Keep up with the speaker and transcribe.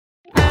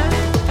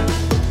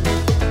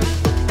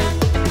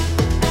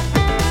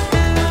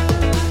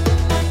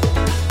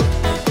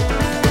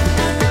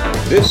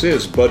This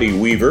is Buddy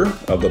Weaver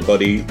of the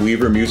Buddy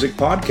Weaver Music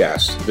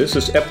Podcast. This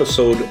is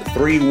episode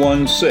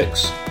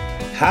 316.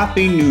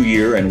 Happy New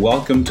Year and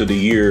welcome to the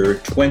year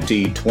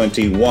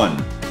 2021.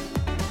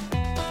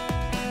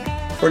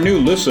 For new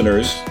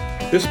listeners,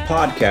 this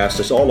podcast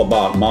is all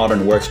about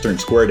modern Western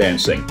square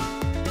dancing.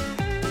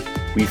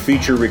 We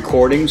feature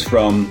recordings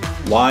from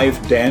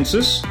live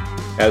dances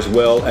as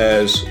well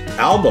as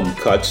album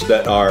cuts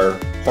that are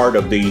part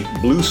of the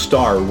Blue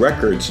Star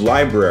Records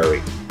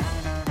library.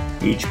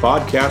 Each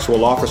podcast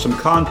will offer some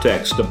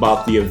context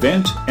about the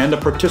event and the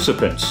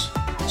participants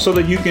so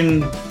that you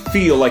can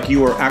feel like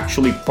you are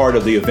actually part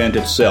of the event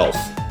itself.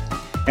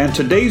 And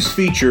today's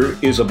feature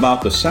is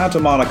about the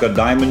Santa Monica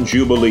Diamond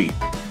Jubilee.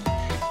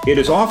 It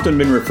has often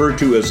been referred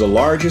to as the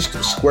largest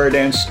square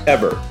dance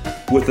ever,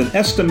 with an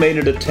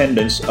estimated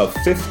attendance of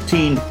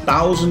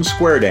 15,000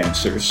 square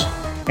dancers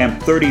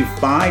and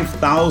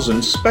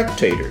 35,000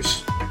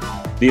 spectators.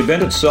 The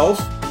event itself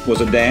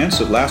was a dance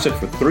that lasted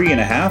for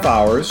 3.5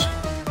 hours,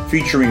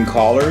 featuring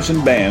callers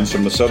and bands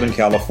from the Southern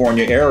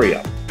California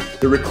area.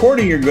 The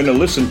recording you're going to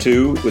listen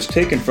to was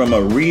taken from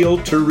a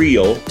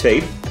reel-to-reel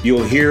tape.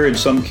 You'll hear in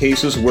some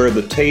cases where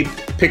the tape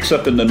picks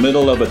up in the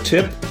middle of a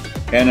tip,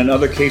 and in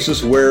other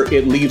cases where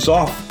it leaves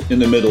off in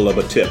the middle of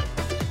a tip.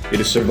 It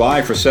has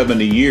survived for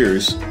 70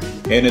 years,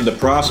 and in the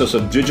process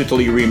of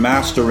digitally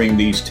remastering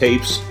these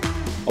tapes,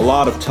 a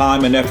lot of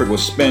time and effort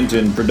was spent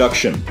in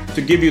production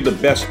to give you the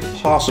best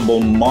possible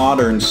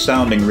modern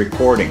sounding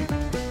recording.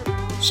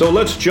 So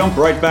let's jump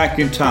right back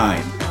in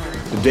time.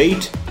 The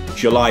date,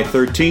 July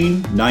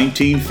 13,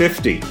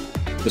 1950.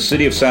 The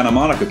city of Santa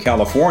Monica,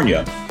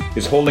 California,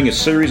 is holding a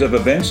series of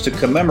events to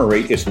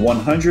commemorate its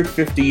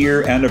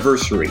 150-year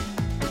anniversary.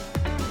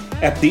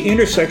 At the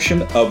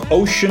intersection of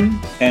Ocean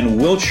and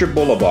Wilshire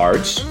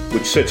Boulevards,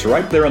 which sits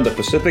right there on the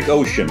Pacific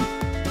Ocean,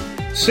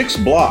 6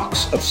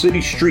 blocks of city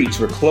streets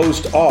were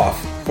closed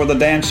off for the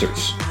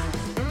dancers.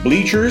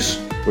 Bleachers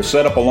were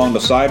set up along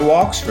the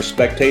sidewalks for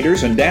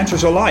spectators and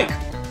dancers alike.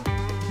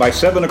 By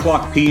 7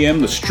 o'clock p.m.,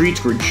 the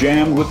streets were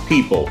jammed with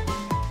people,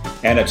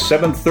 and at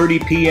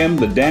 7:30 p.m.,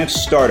 the dance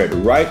started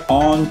right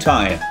on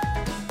time.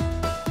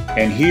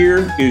 And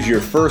here is your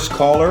first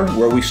caller,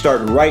 where we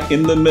start right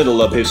in the middle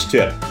of his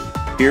tip.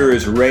 Here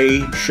is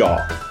Ray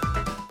Shaw.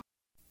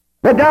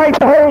 The dice,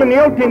 the hole in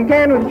the old tin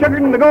can with sugar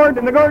in the gourd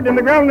and the gourd in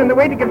the ground, and the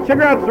way to get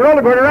sugar out, the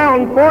roller gourd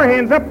around, 4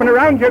 hands up and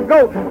around you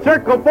go,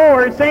 circle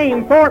 4,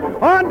 same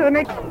 4, on to the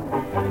next.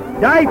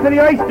 Dive for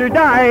the oyster,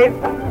 dive,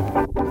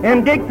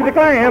 and dig for the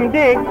clam,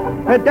 dig,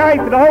 dive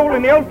for the hole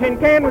in the old tin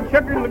can with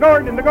sugar in the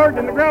gourd and the gourd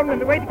in the ground,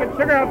 and the way to get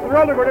sugar out, the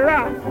roller gourd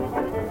around.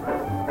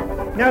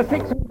 Now 6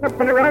 hands up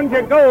and around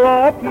you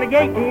go, open the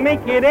gate and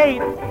make it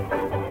 8.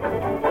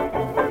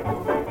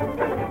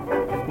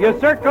 You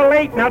circle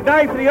 8, now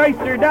dive for the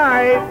oyster,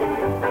 dive,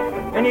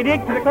 and you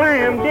dig for the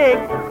clam, dig,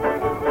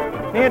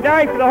 and you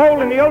dive for the hole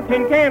in the old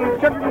tin can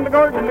with sugar in the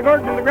gourd and the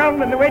gourd in the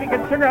ground, and the way to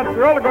get sugar out, the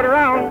roller gourd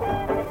around.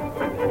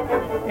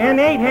 And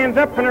 8 hands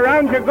up and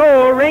around you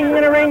go, ring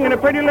and a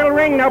pretty little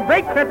ring. Now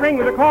break that ring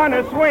with a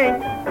corner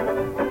swing.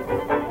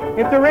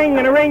 It's a ring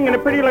and a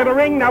pretty little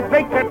ring. Now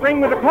break that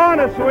ring with a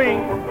corner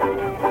swing.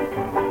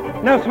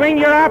 Now swing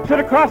your opposite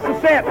across the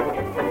set.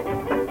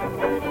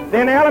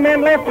 Then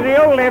element left to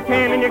the old left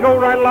hand, and you go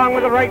right along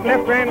with the right and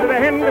left hand to the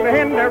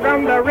hand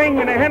around the ring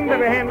and a hand to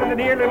the hand with the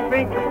dear little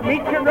thing.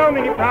 Meet your room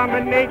and you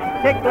promenade.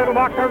 Take a little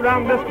walk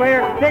around the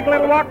square. Take a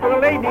little walk with a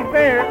lady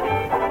fair.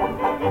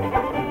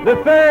 The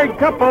third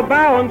couple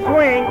bow and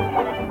swing.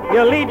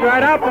 You lead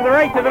right out to the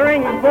right to the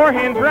ring with 4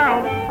 hands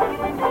round.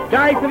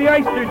 Dive for the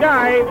oyster,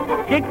 dive.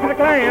 Dig for the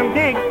clam,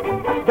 dig.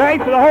 Dive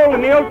for the hole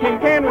in the old tin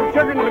can with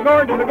sugar in the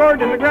gourd and the gourd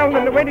in the ground,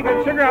 and the way to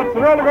get sugar out, the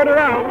roller gourd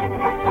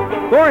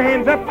around. 4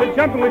 hands up to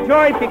jumping with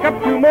joy. Pick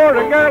up 2 more,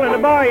 a girl and a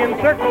boy, in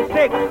circle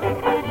 6.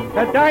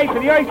 Dive for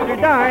the oyster,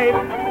 dive.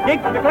 Dig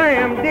for the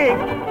clam, dig.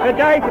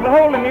 Dive for the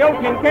hole in the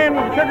old tin can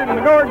with sugar in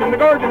the gourd and the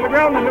gourd in the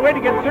ground, and the way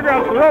to get sugar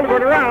out, the roller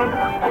gourd around.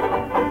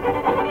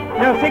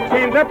 Now 6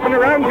 hands up and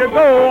around you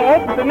go,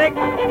 open the neck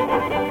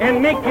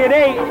and make it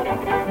 8.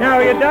 Now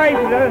you dive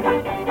for the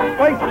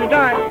oyster,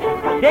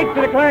 dive, dig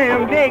for the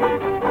clam, dig.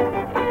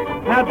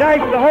 Now dive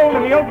for the hole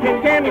in the old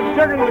tin can with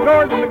sugar in the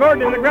gourd and the gourd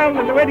in the ground,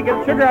 and the way to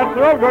get sugar out, the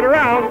roller gourd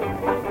around.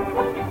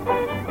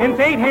 And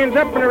 8 hands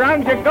up and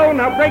around you go,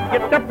 now break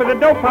it up with a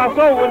dough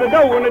paso, with a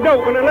dough and a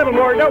dough and a little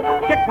more dough.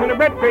 Kick from the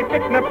bread tray,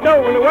 picking up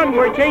dough, and a 1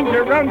 more change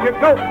around you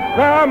go.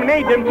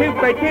 Promenade them 2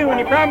 by 2, and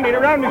you promenade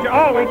around as you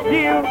always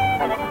do.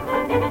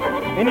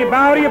 And you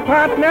bow to your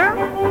partner,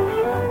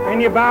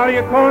 and you bow to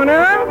your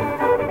corner,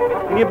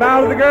 and you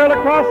bow to the girl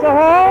across the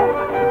hall.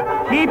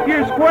 Keep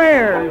your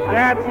squares.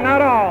 That's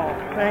not all.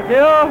 Thank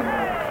you.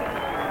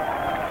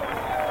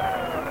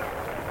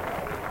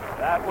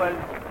 That was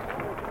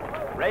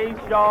Ray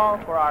Shaw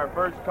for our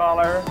first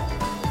caller.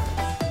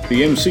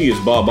 The MC is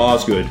Bob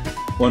Osgood,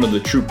 one of the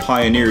true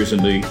pioneers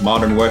in the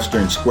modern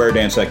Western square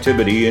dance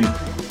activity, and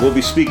we'll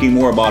be speaking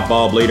more about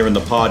Bob later in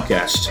the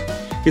podcast.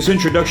 His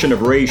introduction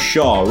of Ray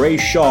Shaw. Ray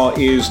Shaw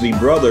is the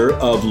brother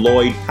of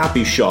Lloyd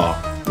Happy Shaw.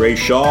 Ray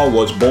Shaw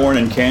was born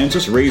in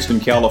Kansas, raised in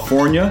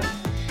California.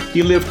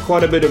 He lived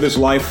quite a bit of his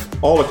life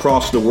all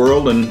across the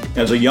world, and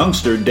as a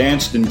youngster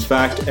danced, in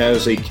fact,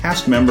 as a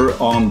cast member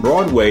on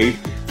Broadway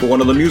for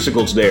one of the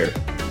musicals there.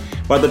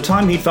 By the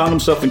time he found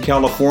himself in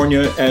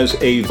California as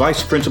a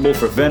vice principal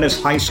for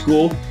Venice High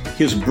School,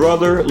 his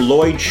brother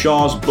Lloyd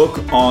Shaw's book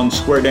on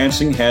square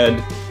dancing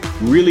had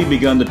really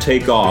begun to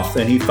take off,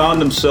 and he found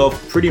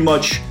himself pretty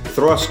much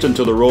thrust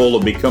into the role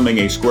of becoming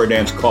a square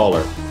dance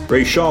caller.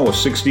 Ray Shaw was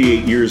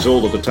 68 years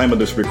old at the time of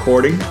this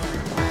recording,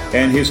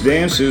 and his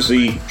dance is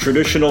the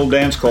traditional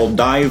dance called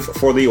Dive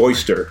for the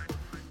Oyster.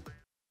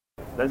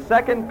 The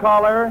second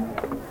caller,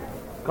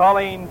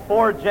 calling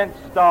 4 Gent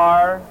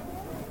Star,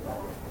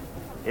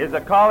 is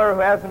a caller who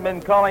hasn't been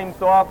calling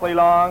so awfully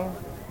long,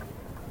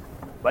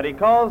 but he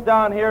calls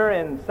down here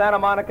in Santa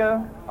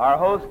Monica, our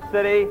host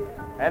city,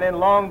 and in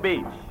Long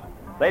Beach.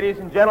 Ladies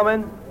and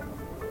gentlemen,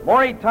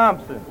 Maury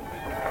Thompson.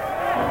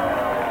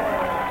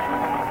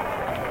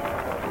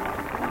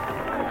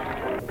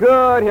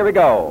 Good, here we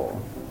go.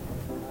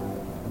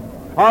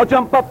 I'll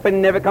jump up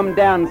and never come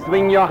down.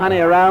 Swing your honey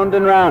around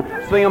and round.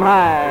 Swing 'em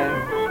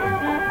high.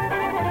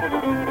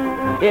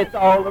 It's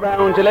all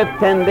around your left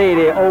hand,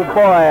 lady. Oh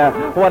boy,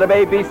 what a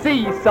baby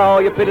seesaw.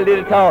 You pretty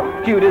little tall,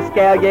 cutest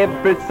gal you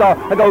ever saw.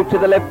 I go to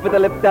the left with the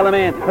left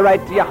element,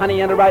 right to your honey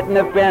and the right and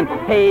left band.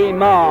 Hey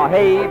ma,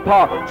 hey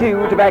pa,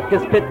 2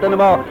 tobacco's pit on the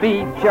wall.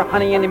 Meet your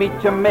honey and you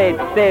meet your maid.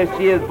 There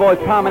she is, boys,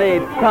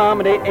 promenade.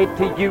 Promenade 8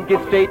 till you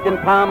get straight and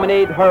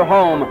promenade her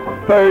home.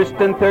 First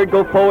and third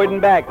go forward and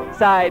back.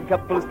 Side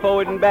couples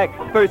forward and back.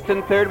 First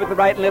and third with the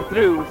right and left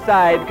through.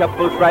 Side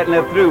couples right and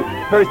left through.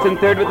 First and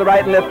third with the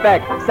right and left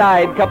back.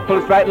 Side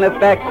couples right and left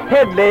back.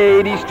 Head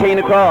ladies chain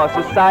across.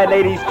 The side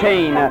ladies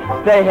chain.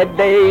 The head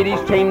ladies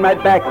chain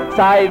right back.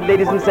 Side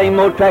ladies in the same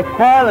old track.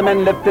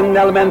 Element left and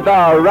element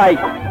bar. Right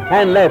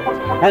and left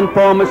and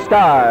form a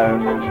star.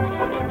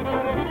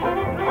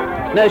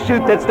 Now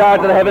shoot that star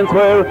to the heavens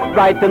whirl.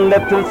 Right and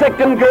left to the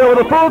second girl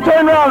with a full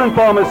turn round and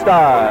form a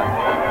star.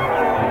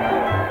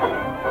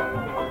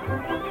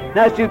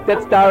 Now shoot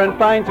that star and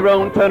find your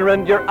own. Turn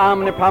around your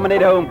arm and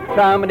promenade home.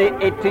 Promenade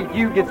 8 till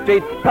you get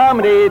straight.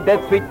 Promenade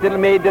that sweet little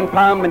maid and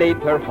promenade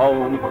her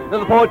home.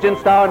 Now the fortune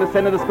star in the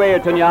center of the square.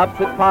 Turn your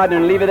opposite partner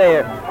and leave it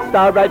there.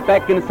 Star right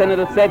back in the center of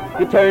the set.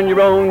 You turn your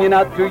own, you're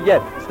not through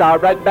yet. Star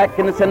right back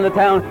in the center of the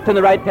town. Turn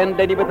the right hand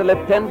lady with the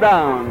left hand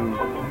brown.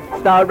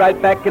 Star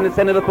right back in the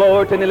center of the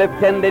floor. Turn the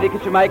left hand lady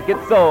cause you might get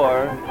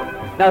sore.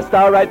 Now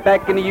star right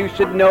back and you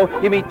should know.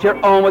 You meet your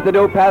own with the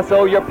do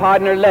paso. Your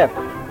partner left.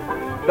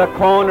 The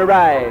corner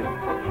right.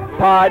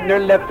 Partner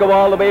left, go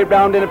all the way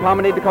round in a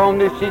promenade. The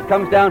corner she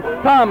comes down.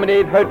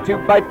 Promenade her 2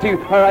 by 2.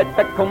 Her right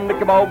back home like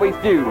you always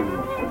do.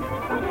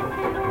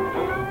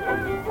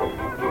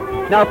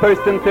 Now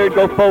first and third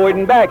go forward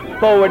and back.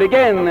 Forward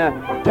again.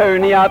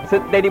 Turn the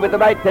opposite lady with the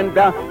right hand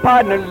down.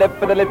 Partner left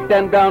with the left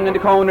hand down in the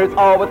corners,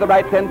 all with the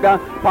right hand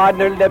down.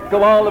 Partner left,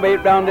 go all the way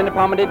round in the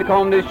promenade. The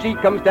corner she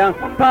comes down.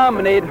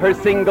 Promenade her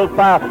single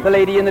file. The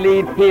lady in the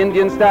lead,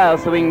 Indian style.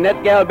 Swing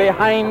that gal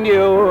behind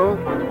you.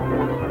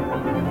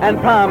 And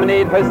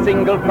promenade her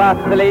single file.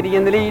 The lady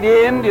in the lead,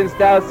 Indian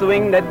style.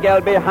 Swing that gal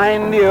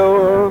behind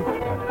you.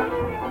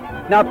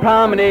 Now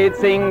promenade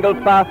single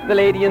file. The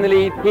lady in the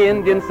lead,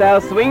 Indian style.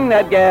 Swing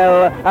that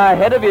gal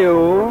ahead of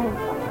you.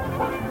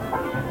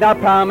 Now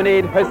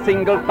promenade her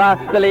single file.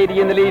 The lady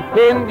in the lead,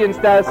 Indian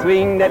style.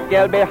 Swing that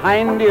gal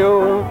behind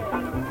you.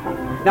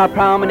 Now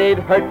promenade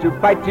her 2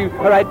 by 2.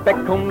 Her right back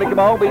home like you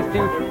always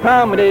do.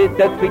 Promenade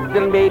that sweet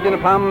little maid and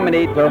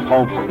promenade her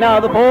home. Now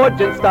the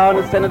fortune star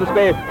in the center of the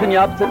square. Turn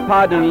your opposite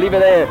partner and leave it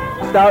there.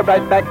 Star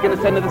right back in the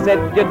center of the set.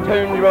 You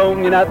turn your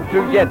own, you're not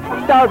through yet.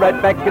 Star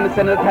right back in the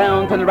center of the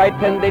town. Turn the right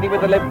hand lady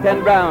with the left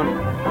hand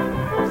round.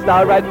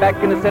 Star right back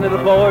in the center of the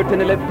floor. Turn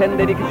the left hand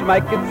lady cause you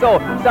might get sore.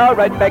 Star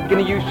right back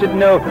and you should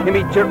know. You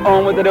meet your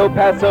own with a do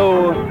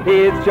paso.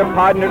 It's your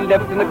partner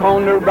left in the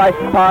corner right.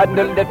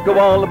 Partner left, go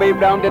all the way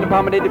round in the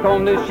promenade. The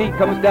corner she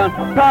comes down.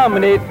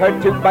 Promenade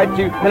her 2 by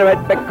 2. And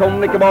right back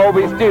home like you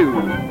always do.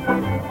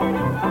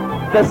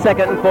 The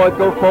second and fourth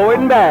go forward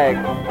and back.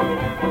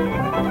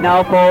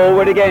 Now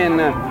forward again.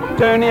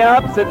 Turn the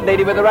opposite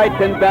lady with the right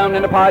hand down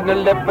and the partner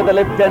left with the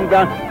left hand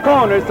down.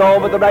 Corner saw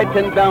with the right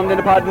hand down and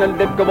the partner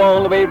left, go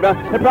all the way round.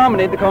 And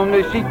promenade the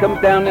corner she comes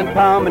down and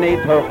promenade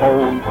her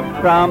home.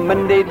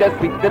 Promenade that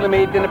sweet little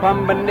maid and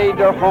promenade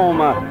her home.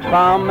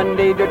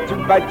 Promenade her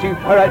 2 by 2.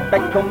 Her right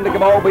back home like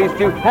I always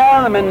do.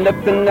 Element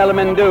left and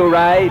element do.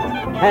 Right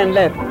and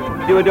left.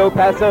 Do a do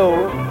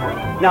paso.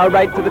 Now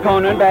right to the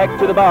corner and back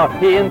to the bar.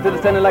 Into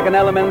the center like an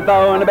element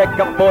though. And a back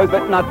up boys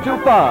but not too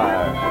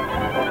far.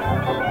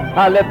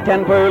 A left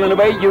hand whirl and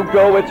away you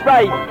go, it's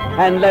right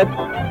and left,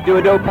 do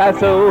a do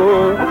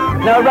paso.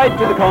 Now right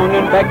to the corner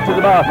and back to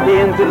the bar,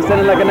 into the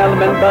center like an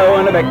element bow,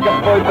 and a back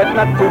up boy but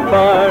not too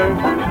far.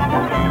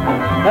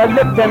 A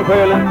left hand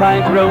whirl and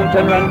finds your own,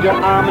 turn round your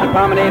arm and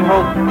promenade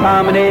home.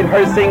 Promenade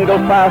her single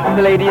file,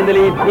 the lady in the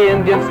lead,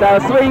 Indian style.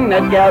 Swing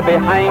that gal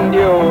behind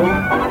you.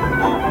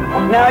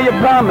 Now you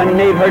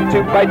promenade her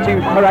 2 by 2,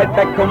 right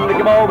back home like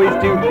you always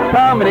do.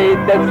 Promenade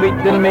that sweet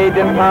little maid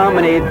and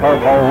promenade her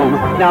home.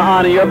 Now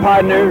honor your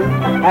partner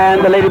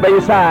and the lady by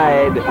your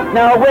side.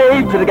 Now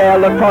wave to the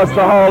gal across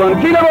the hall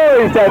and keep the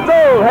boys, that's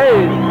all,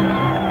 hey!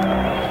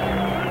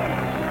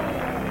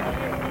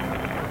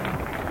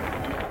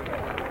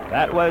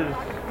 That was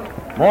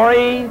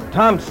Maury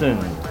Thompson.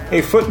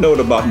 A footnote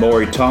about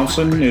Maury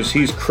Thompson is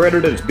he's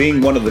credited as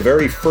being one of the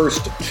very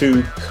first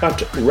to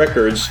cut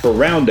records for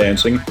round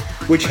dancing,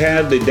 which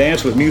had the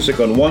dance with music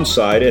on one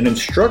side and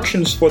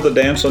instructions for the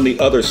dance on the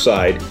other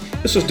side.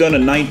 This was done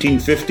in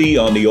 1950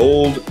 on the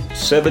old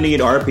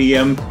 78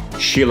 RPM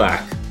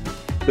shellac.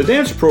 The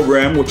dance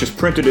program, which is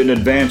printed in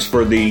advance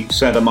for the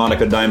Santa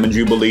Monica Diamond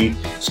Jubilee,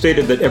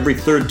 stated that every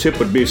third tip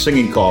would be a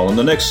singing call, and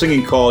the next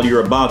singing call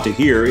you're about to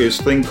hear is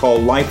a thing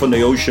called Life on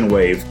the Ocean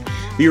Wave.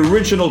 The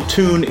original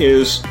tune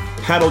is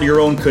Paddle Your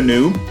Own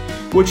Canoe,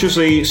 which is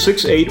a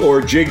 6/8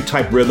 or jig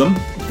type rhythm,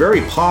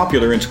 very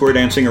popular in square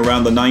dancing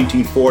around the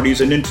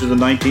 1940s and into the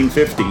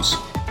 1950s.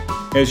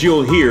 As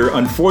you'll hear,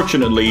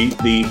 unfortunately,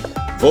 the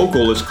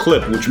vocal is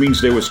clipped, which means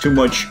there was too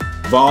much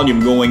volume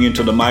going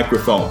into the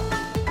microphone.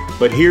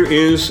 But here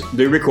is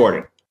the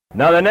recording.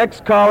 Now the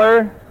next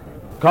caller,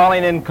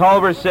 calling in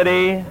Culver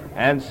City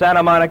and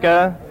Santa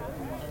Monica,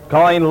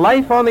 calling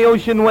Life on the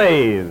Ocean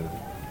Wave,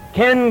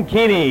 Ken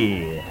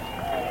Keeney.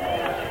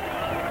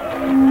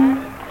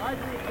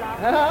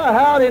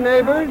 Howdy,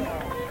 neighbors.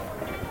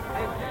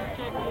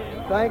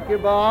 Thank you,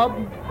 Bob.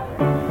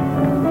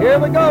 Here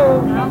we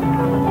go.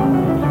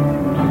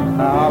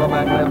 Hollow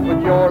man left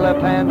with your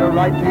left hand, or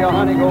right to your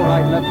honey, go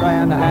right, left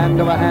hand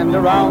over hand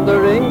around the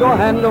ring, go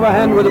hand over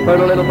hand with a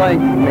pretty little thing.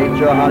 Meet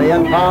your honey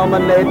and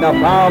promenade, now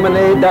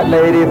promenade that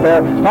lady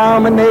fair,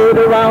 promenade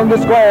around the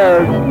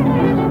square.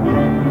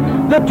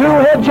 The 2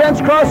 head gents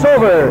cross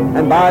over,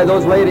 and by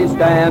those ladies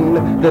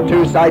stand. The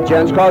 2 side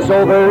gents cross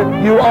over,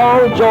 you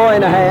all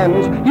join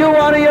hands. You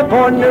honor your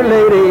corner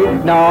lady,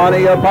 now honor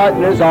your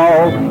partners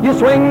all. You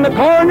swing the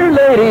corner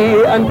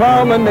lady and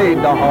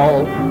promenade the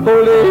hall.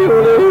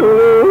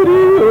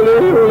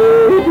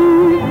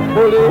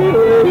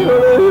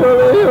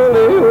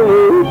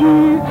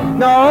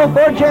 Now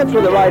 4 gents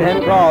with the right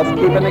hand cross,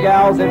 keeping the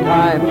gals in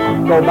time.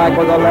 Go back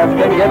with the left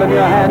and give them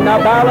your hand. Now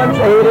balance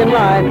 8 in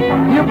line.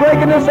 You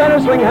break in the center,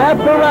 swing half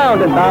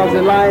around and bounce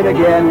in line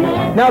again.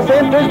 Now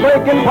centers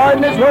breaking,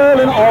 partners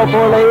whirling, all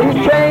 4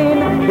 ladies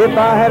chain. If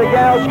I had a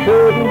gal she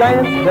couldn't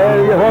dance, tell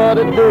you what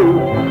I'd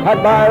do.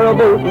 I'd buy her a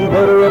boot and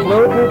put her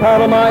afloat and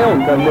paddle my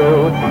own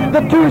canoe.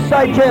 The 2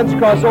 side gents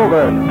cross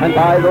over, and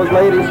by those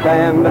ladies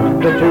stand.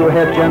 The 2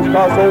 head gents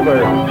cross over,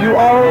 you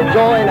all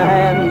join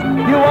hands.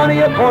 You honor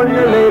your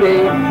corner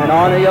lady and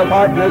honor your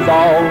partners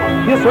all.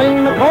 You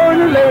swing the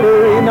corner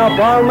lady, now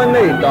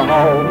promenade the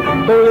hall.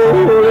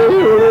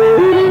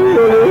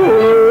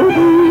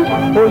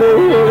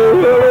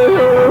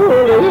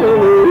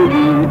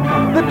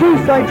 The 2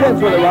 side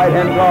gents with the right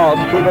hand cross,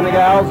 keeping the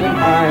gals in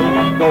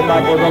time. Go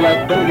back with the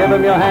left and give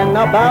them your hand,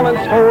 now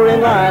balance 4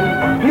 in line.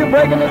 You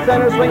break in the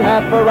center, swing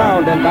half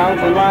around and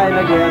bounce in line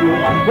again.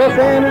 The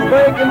centers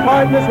breaking,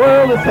 partners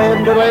whirl, the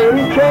center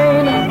ladies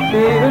chain.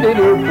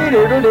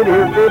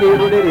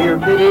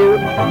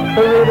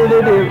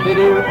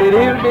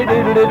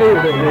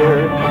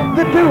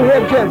 The 2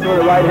 head gents with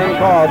the right hand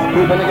cross,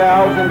 keeping the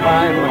gals in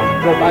time.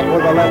 Go back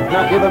with the left,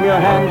 now give them your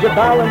hand, you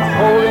balance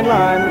 4 in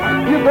line.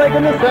 You break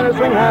in the center,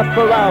 swing half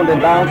around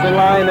and bounce in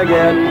line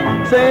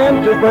again.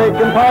 Centers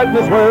breaking,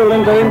 partners whirl,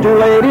 and then 2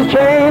 ladies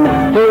chain.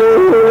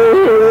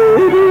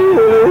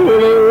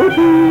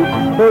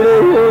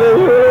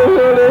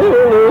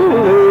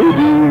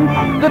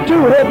 The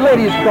 2 head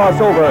ladies cross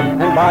over,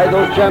 and by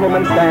those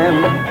gentlemen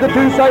stand. The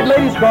 2 side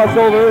ladies cross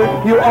over,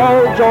 you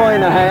all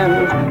join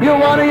hands. You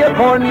honor your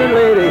corner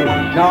lady,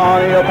 now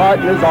honor your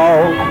partners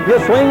all. You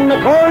swing the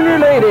corner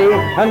lady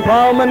and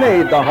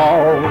promenade the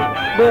hall.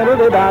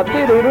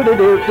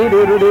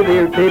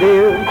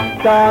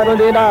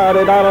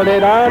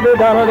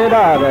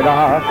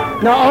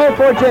 Now all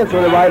 4 gents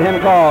with the right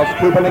hand cross,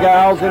 keeping the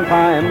gals in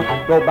time.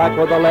 Go back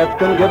with the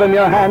left and give them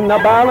your hand, now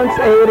balance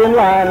 8 in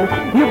line.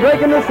 You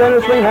break in the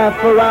center, swing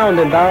half around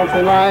and bounce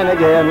in line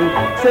again.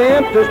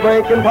 Centers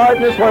breaking,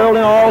 partners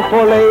whirling, all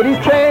 4 ladies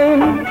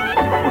chain.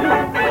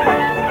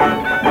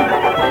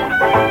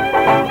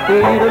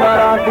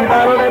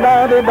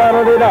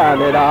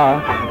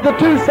 The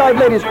 2 side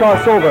ladies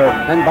cross over,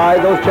 and by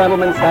those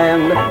gentlemen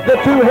stand. The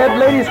 2 head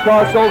ladies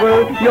cross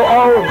over, you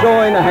all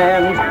join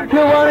hands. You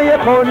honor your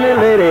corner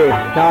lady,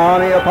 now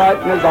honor your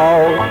partners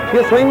all.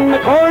 You swing the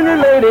corner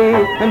lady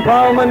and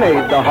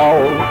promenade the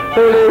hall.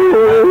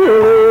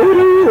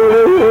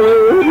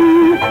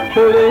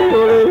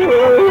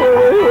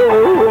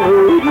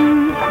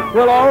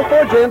 Well, all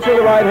 4 gents with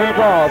the right hand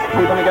cross,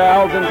 keeping the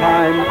gals in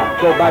time.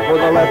 Go back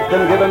with the left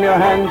and give them your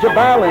hand, you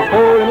balance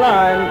 4 in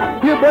line.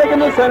 You break in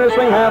the center,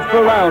 swing half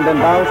around and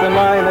bounce in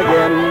line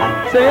again.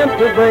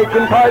 Centers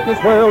breaking, partners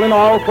whirling,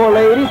 all 4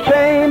 ladies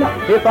chain. rain.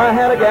 If I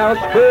had a gal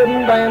she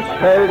couldn't dance,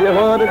 tell you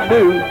what I'd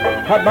do.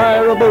 I'd buy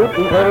her a boat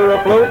and put her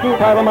afloat and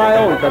paddle my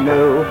own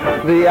canoe.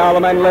 The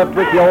allemande left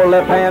with your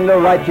left hand, or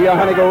right to your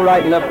honey, go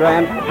right and left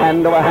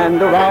hand over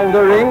hand around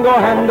the ring, go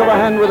hand over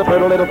hand with a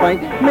pretty little thing.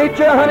 Meet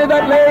your honey,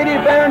 that lady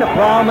fair, and a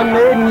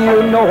promenade, and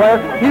you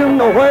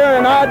know where,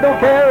 and I don't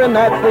care, and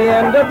that's the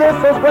end of this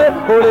so square.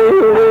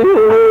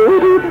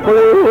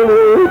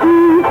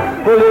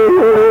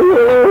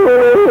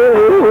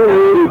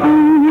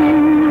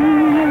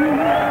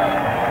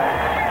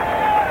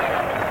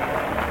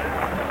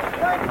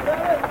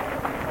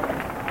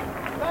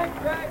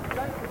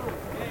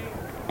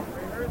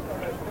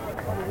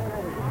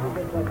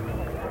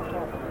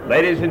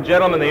 Ladies and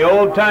gentlemen, the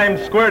old-time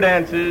square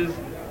dances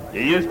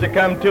you used to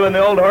come to in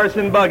the old horse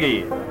and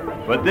buggy.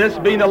 But this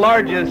being the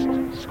largest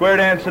square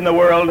dance in the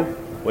world,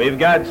 we've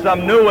got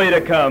some new way to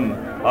come.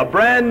 A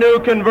brand new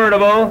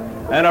convertible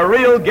and a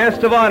real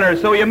guest of honor.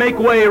 So you make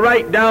way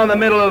right down the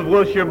middle of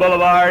Wilshire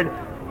Boulevard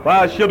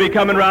while she'll be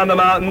coming round the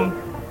mountain.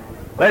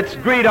 Let's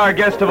greet our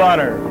guest of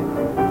honor.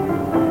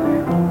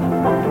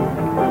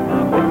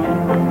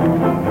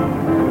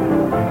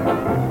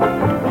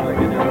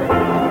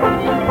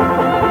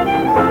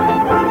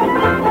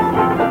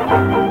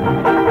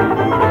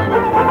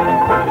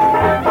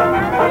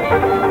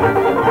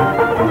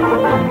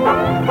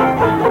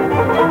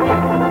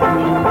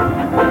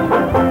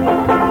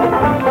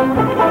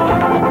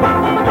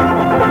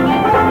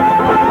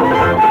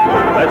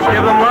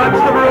 Give them lots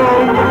of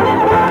room.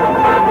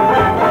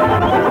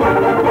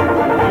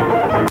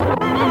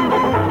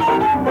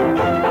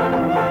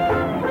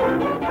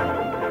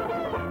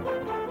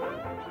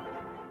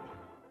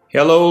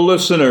 Hello,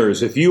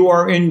 listeners. If you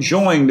are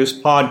enjoying this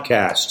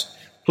podcast,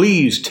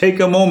 please take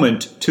a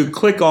moment to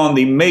click on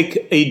the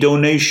Make a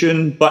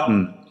Donation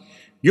button.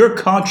 Your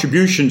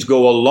contributions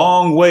go a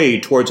long way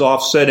towards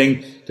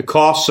offsetting the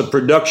costs of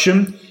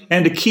production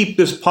and to keep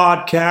this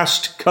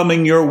podcast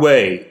coming your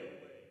way.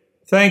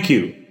 Thank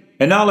you.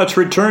 And now let's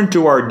return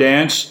to our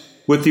dance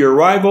with the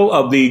arrival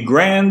of the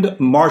Grand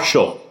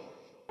Marshal.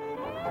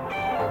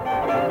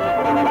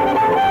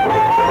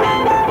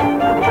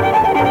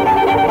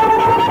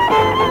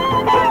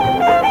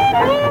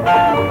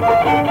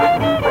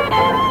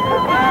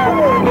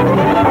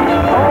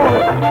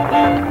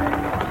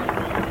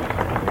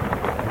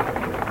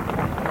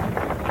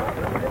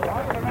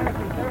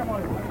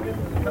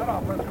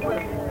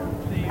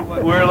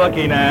 What we're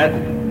looking at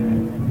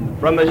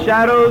from the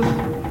shadows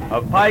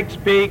of Pikes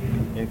Peak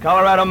in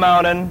Colorado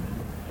Mountain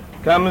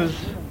comes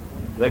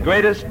the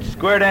greatest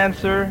square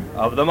dancer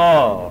of them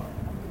all.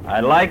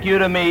 I'd like you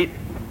to meet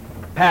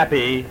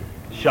Pappy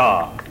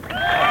Shaw.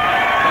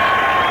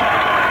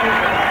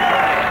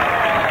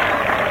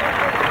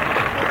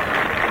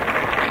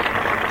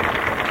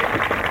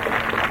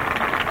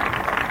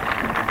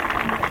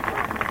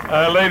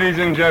 Ladies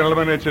and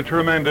gentlemen, it's a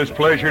tremendous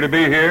pleasure to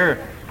be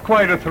here.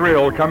 Quite a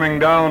thrill coming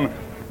down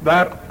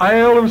that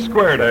aisle of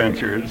square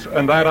dancers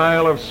and that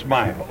aisle of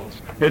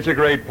smiles. It's a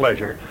great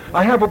pleasure.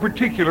 I have a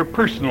particular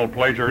personal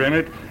pleasure in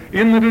it,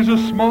 in that as a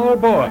small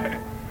boy,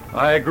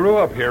 I grew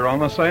up here on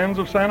the sands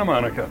of Santa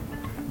Monica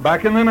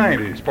back in the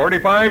 90s,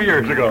 45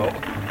 years ago.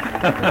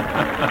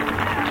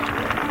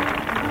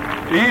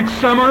 Each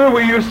summer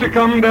we used to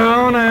come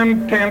down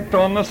and tent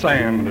on the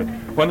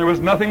sand when there was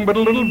nothing but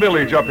a little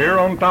village up here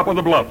on top of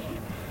the bluff.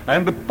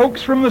 And the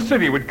folks from the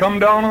city would come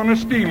down on a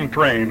steam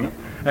train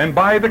and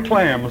buy the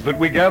clams that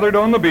we gathered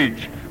on the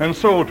beach and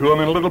sold to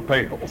them in little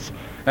pails.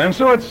 And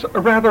so it's a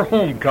rather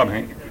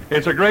homecoming.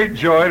 It's a great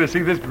joy to see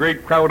this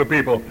great crowd of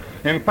people.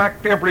 In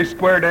fact, every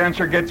square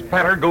dancer gets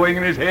patter going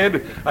in his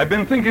head. I've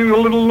been thinking of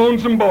a little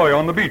lonesome boy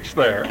on the beach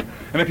there.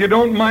 And if you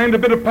don't mind a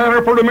bit of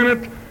patter for a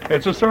minute,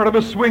 it's a sort of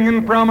a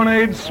swinging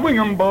promenade, swing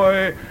 'em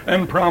boy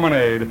and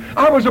promenade.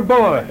 I was a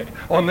boy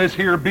on this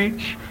here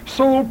beach,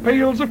 sold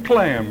pails of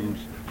clams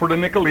for the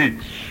nickel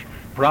each.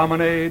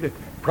 Promenade,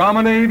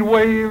 promenade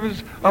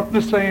waves up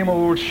the same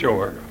old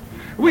shore.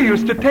 We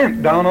used to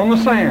tent down on the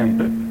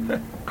sand.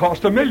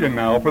 Cost $1 million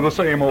now for the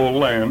same old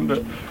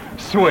land.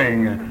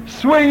 Swing,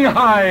 swing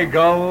high,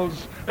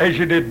 gulls, as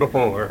you did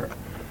before.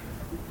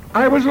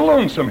 I was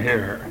lonesome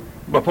here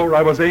before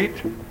I was 8,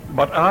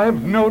 but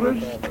I've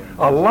noticed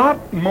a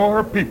lot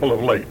more people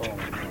of late.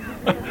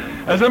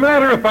 As a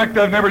matter of fact,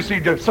 I've never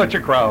seen just such a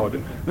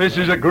crowd. This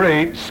is a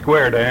great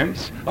square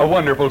dance, a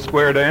wonderful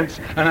square dance,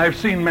 and I've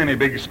seen many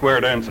big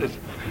square dances.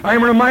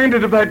 I'm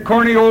reminded of that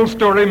corny old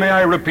story. May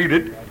I repeat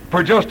it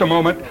for just a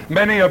moment?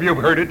 Many of you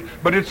have heard it,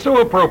 but it's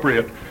so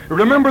appropriate.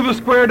 Remember the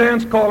square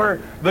dance caller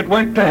that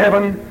went to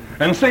heaven?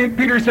 And St.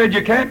 Peter said,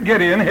 you can't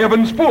get in,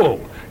 heaven's full.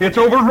 It's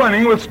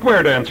overrunning with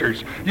square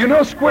dancers. You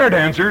know, square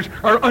dancers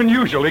are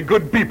unusually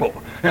good people.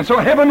 And so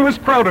heaven was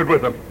crowded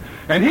with them.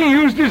 And he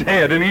used his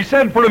head, and he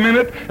said for a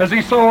minute, as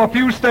he saw a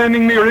few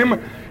standing near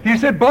him, He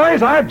said,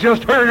 boys, I've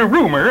just heard a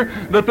rumor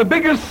that the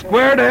biggest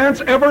square dance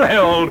ever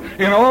held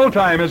in all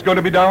time is going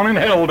to be down in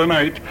hell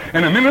tonight.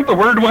 And a minute the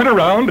word went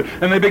around,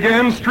 and they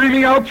began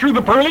streaming out through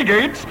the pearly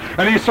gates,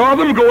 and he saw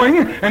them going,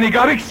 and he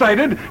got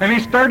excited, and he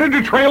started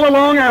to trail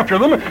along after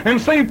them, and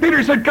St.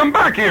 Peter said, come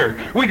back here.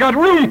 We got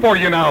room for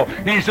you now.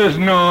 He says,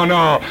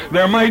 no,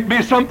 there might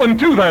be something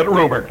to that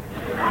rumor.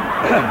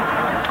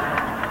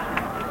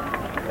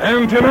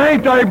 And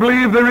tonight I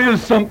believe there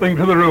is something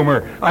to the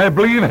rumor. I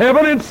believe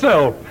heaven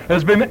itself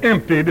has been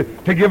emptied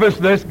to give us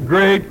this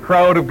great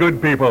crowd of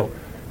good people.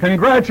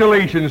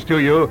 Congratulations to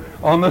you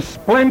on the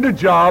splendid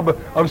job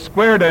of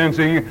square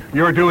dancing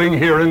you're doing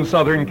here in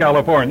Southern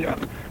California.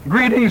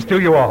 Greetings to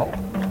you all.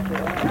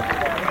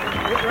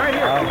 Right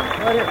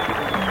here.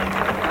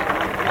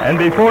 And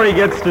before he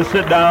gets to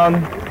sit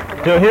down,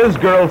 to his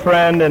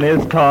girlfriend and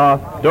his ta,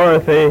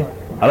 Dorothy,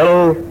 a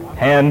little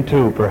hand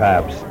too,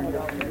 perhaps.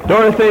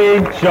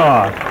 Dorothy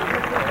Shaw.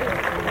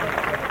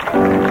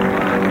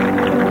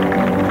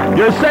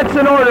 Your sets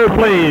in order,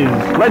 please.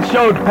 Let's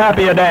show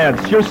Pappy a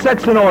dance. Your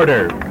sets in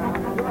order.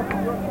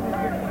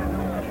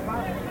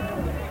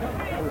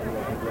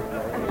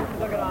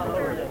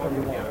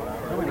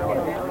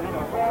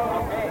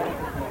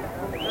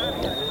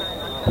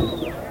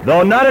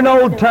 Though not an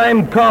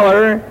old-time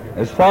caller,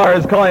 as far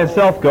as calling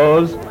itself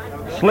goes,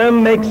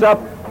 Slim makes up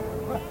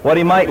what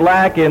he might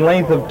lack in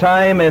length of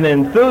time and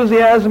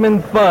enthusiasm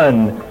and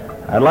fun.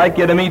 I'd like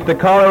you to meet the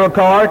caller we'll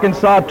call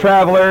Arkansas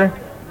Traveler,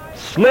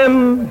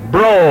 Slim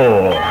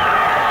Bro.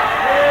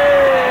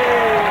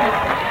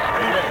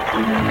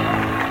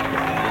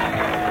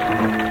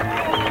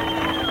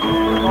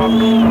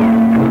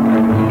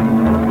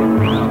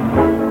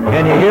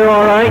 Can you hear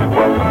all right?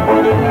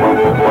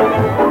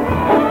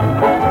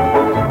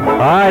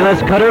 All right,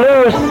 let's cut her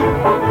loose.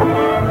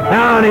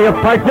 Now, on you,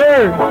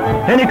 partner.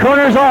 Any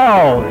corners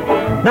all.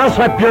 Now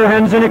slap your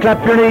hands and you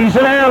clap your knees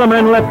and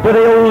element left with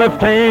the old left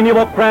hand. You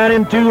walk right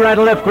into right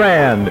left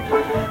grand.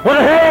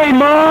 Well, hey,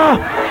 Ma!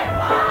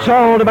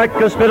 Shawl the back,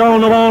 spit on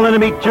the wall and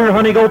meet your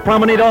honey. Go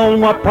promenade on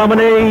what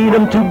promenade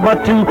them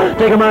 2x2.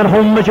 Take 'em right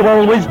home as you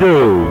always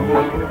do.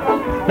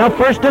 Now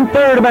first and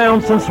third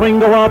bounce and swing,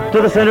 go up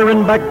to the center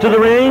and back to the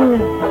ring.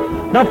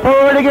 Now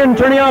forward again,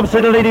 turn the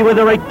opposite, a lady with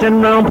the right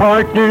 10 round,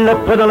 partner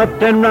left with the left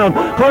 10 round,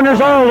 corners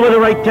all with the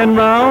right 10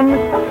 round,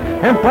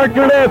 and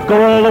partner left, go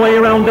all the way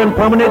around and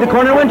promenade the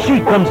corner when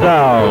she comes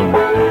down.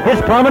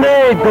 It's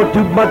promenade, go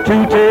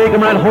 2x2, take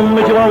 'em right home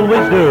as you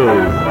always do.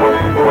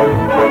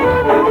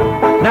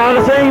 Now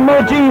the same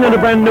old Gene and a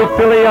brand new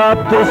filly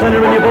up to the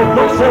center and you both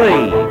look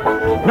silly.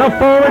 Now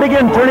forward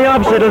again, turn the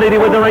opposite, a lady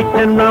with the right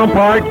 10 round,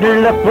 partner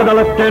left with the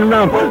left 10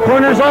 round,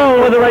 corners all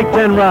with the right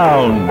 10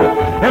 round,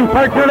 and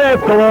partner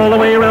left, go all the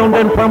way around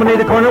and promenade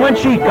the corner when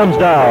she comes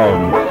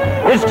down.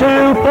 It's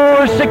 2,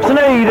 4, 6, and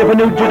 8 if I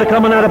knew you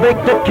coming out of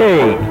baked up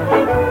cake.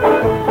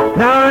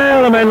 Now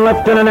element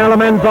left and an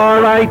element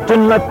bar right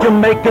and left, you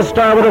make a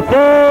star with a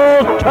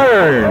full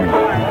turn.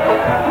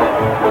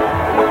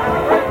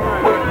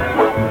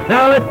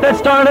 Now let that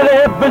star to the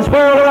hip and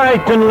swirl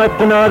right and left,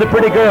 another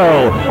pretty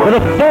girl with a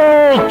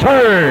full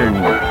turn.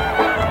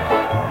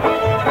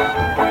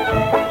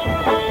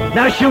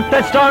 Now shoot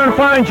that star and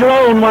find your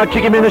own while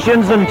kick him in the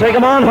shins and take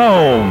him on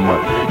home.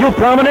 You'll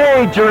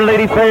promenade your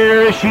lady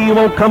fair, she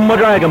won't come a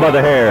dragon by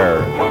the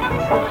hair.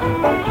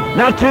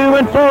 Now 2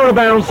 and 4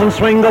 bounce and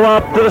swing, go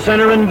up to the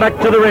center and back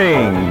to the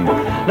ring.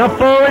 Now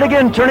forward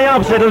again, turn the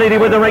opposite, a lady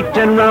with the right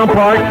 10 round,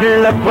 partner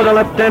left with the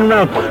left 10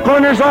 round,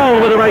 corners all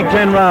with the right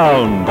 10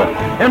 round,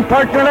 and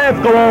partner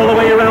left, go all the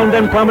way around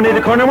and promenade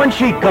the corner when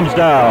she comes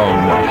down.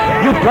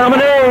 You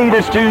promenade,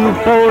 it's 2,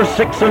 4,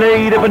 6, and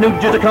 8 if a new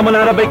jizz coming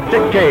out of baked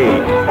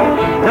cake.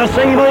 Now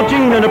same old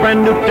Gene and a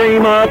brand new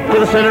dame up to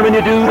the center and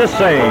you do the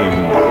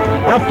same.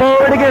 Now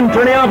forward again,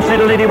 turn the opposite,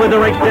 a lady with the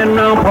right 10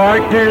 round,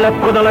 partner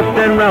left with the left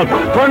 10 round,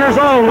 corners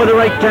all with the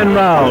right 10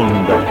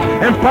 round,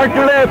 and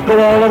partner left,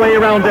 go all the way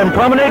around and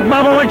promenade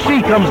mama when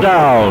she comes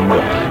down.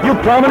 You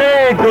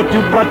promenade, go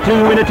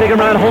 2x2 and you take 'em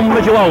right home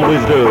as you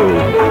always do.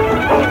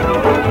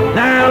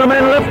 Now the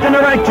man left and the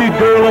right, you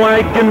girl, oh,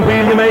 I can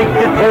wheel, you make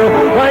it go,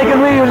 I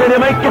can wheel and you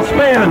make it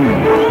spin.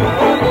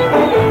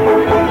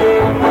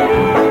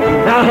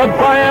 Now hub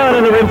fly out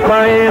and the rim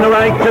fly in, the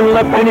right and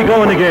left and you're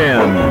going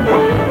again.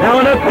 Now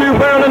an up do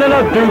whirl and an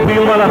up do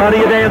wheel, while the harder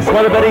you dance,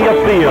 while the better you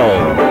feel.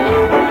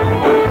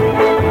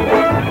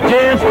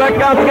 Dance back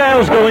out, the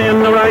gals go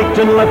in, the right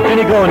and left and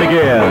you're going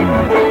again.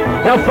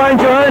 Now find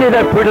your honey,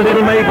 that pretty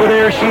little maid, well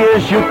there she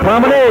is, you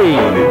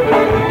promenade.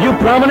 You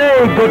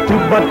promenade, go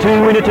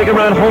 2x2 and you take 'em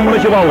round home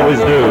as you always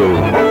do.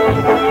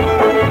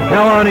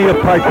 Now on to your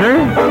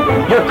partner,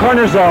 your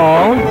corners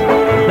all.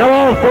 Now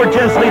all 4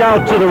 gents lead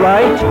out to the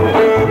right.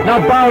 Now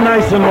bow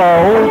nice and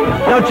low.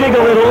 Now jig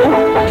a little,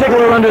 tickle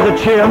her under the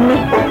chin.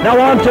 Now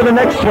on to the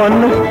next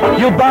one.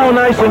 You bow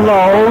nice and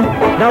low.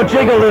 Now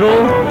jig a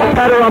little,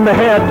 pat her on the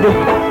head.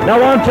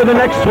 Now on to the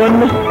next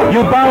one.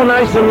 You bow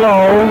nice and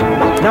low.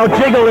 Now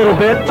jig a little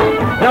bit.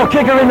 Now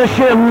kick her in the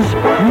shins.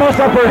 Muss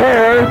up her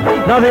hair.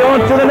 Now they on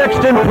to the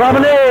next in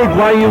promenade.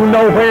 Why, you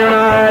know where, and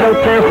I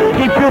don't care.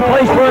 Keep your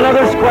place for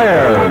another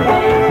square.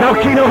 Now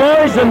key to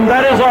voice, and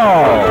that is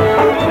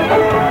all.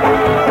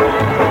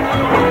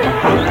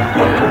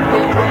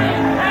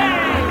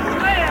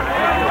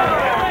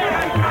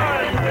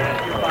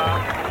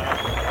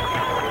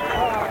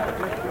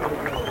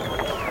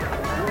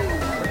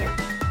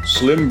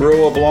 Slim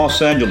Bro of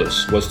Los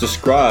Angeles was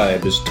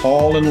described as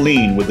tall and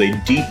lean with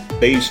a deep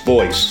bass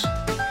voice.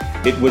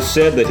 It was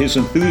said that his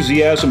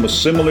enthusiasm was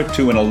similar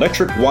to an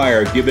electric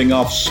wire giving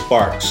off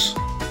sparks.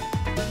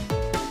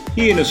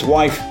 He and his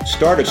wife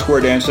started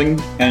square dancing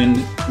and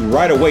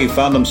right away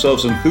found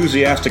themselves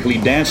enthusiastically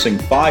dancing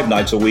 5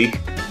 nights a week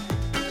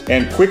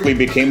and quickly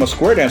became a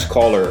square dance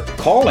caller,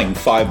 calling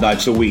 5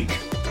 nights a week.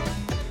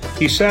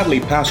 He sadly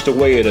passed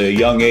away at a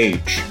young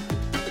age,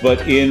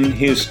 but in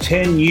his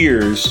 10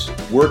 years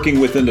working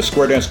within the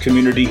square dance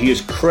community, he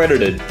is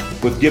credited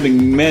with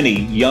giving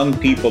many young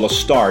people a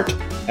start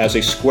as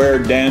a square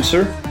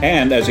dancer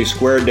and as a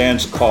square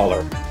dance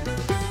caller.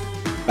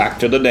 Back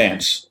to the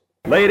dance.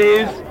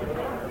 Ladies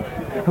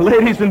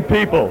and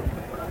people,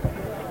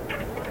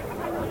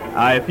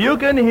 if you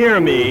can hear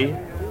me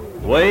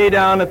way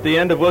down at the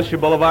end of Wilshire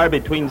Boulevard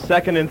between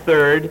 2nd and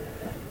 3rd,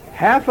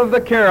 half of the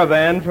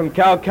caravan from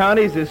Cal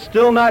Counties is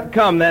still not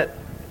come. That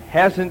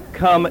hasn't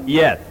come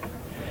yet.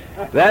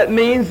 That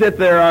means that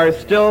there are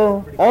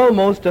still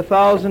almost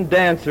 1,000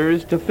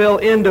 dancers to fill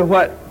into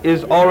what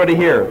is already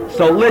here.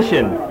 So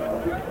listen,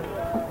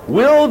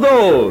 will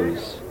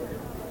those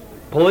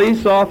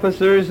police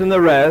officers and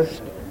the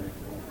rest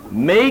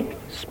make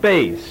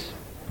space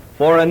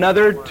for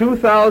another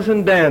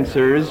 2,000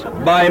 dancers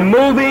by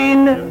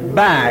moving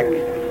back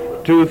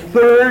to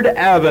 3rd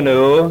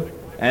Avenue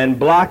and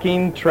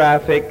blocking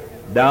traffic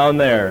down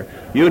there?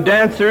 You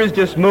dancers,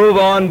 just move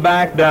on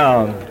back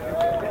down.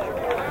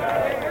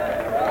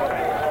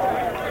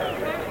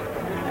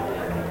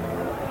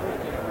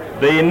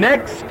 The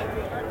next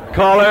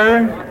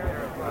caller,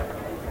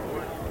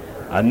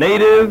 a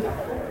native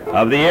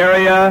of the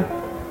area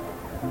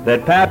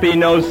that Pappy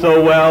knows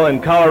so well in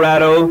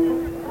Colorado.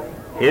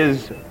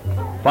 His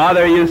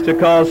father used to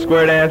call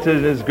square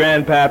dances his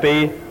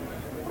grandpappy.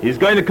 He's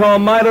going to call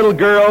my little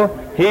girl,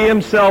 he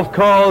himself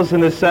calls in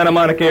the Santa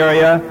Monica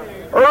area,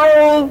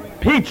 Earl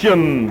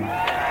Peachum.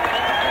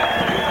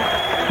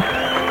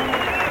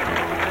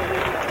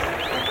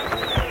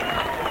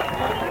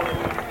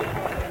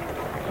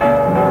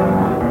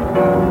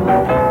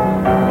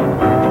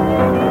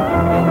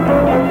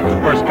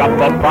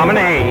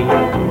 Promenade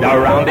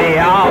around the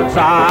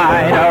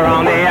outside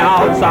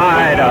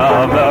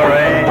of the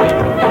ring.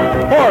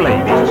 4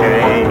 ladies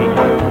chain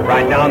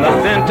right down the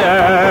center,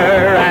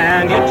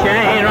 and you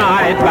chain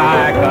right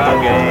back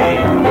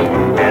again.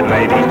 And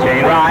ladies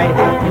chain right,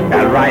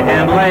 that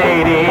right-hand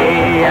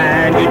lady,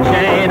 and you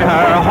chain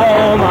her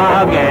home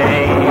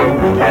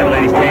again. And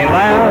ladies chain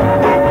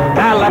left,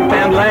 that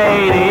left-hand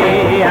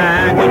lady,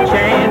 and you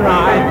chain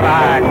right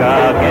back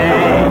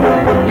again.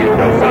 You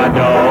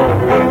do-sa-do,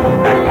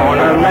 that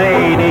corner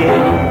lady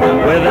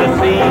with a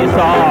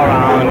seesaw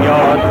around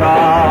your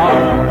car.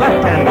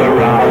 Left hand go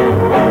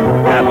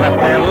round, that left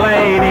hand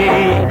lady,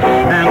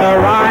 and the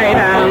right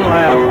and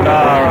left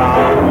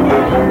around.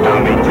 Now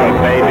meet your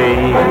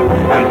baby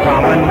and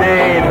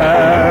promenade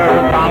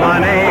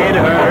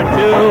her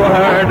to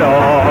her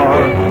door.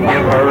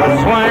 Give her a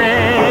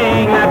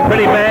swing, that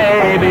pretty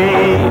baby,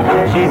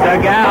 she's a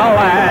gal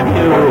that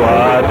you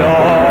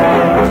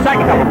adore.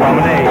 Second couple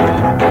promenade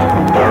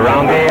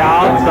around the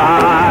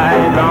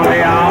outside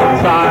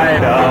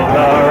of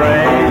the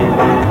ring.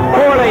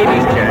 4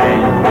 ladies chain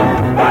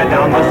right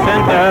down the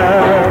center,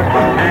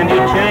 and you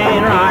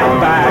chain right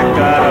back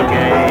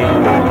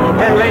again.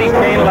 And ladies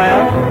chain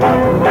left,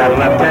 that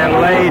left-hand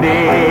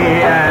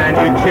lady, and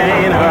you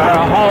chain her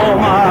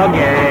home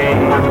again.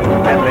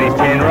 And ladies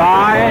chain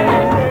right,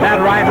 that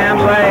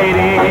right-hand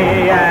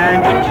lady,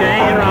 and you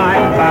chain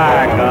right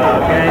back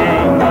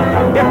again.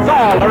 It's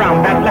all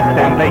around that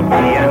left-hand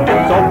lady, and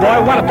it's, oh boy,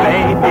 what a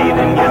baby.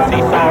 Then you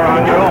seesaw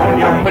on your own,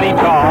 you're pretty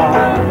tall.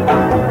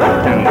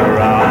 Left and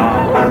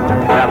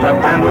around, that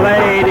left-hand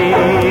lady,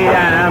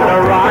 and the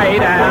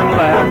right and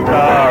left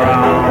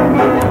around.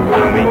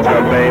 Now meet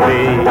your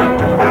baby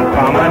and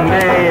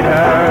promenade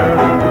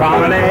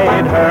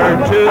her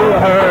to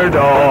her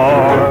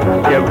door.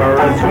 Give her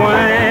a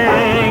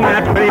swing,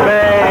 that pretty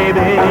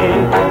baby,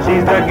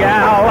 she's the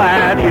gal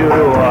that you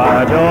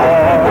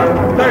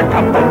adore. Third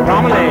couple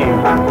promenade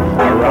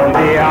around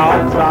the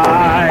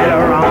outside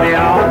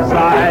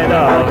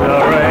of the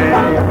ring.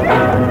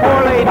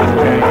 4 ladies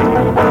chain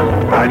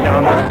right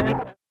down the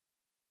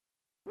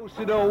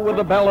Do-si-do with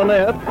a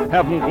balinette,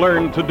 haven't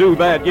learned to do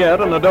that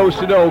yet in the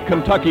do-si-do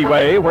Kentucky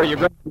way, where you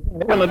grab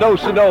in the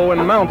do-si-do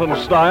in mountain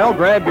style,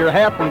 grab your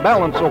hat and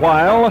balance a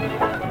while.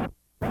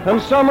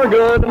 And some are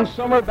good and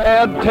some are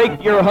bad,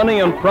 take your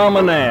honey and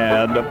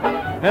promenade.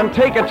 And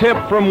take a tip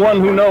from one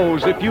who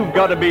knows, if you've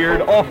got a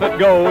beard, off it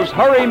goes.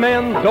 Hurry,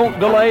 men, don't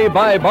delay,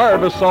 buy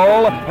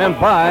Barbasol, and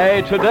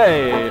buy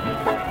today.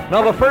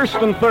 Now the first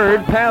and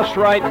third pass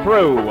right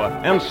through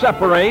and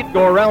separate,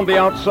 go around the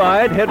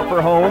outside, head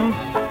for home.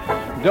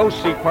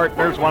 Dosey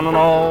partners, one and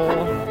all.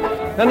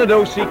 And the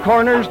dosey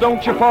corners,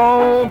 don't you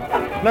fall.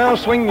 Now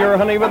swing your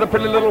honey with a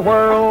pretty little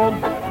whirl,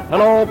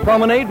 and all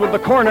promenade with the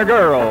corner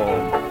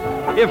girl.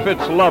 If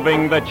it's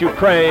loving that you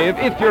crave,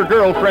 if your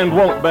girlfriend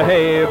won't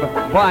behave,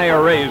 buy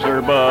a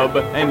razor, bub,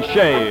 and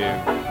shave.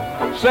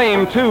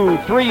 Same 2,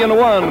 3, and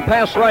 1,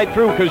 pass right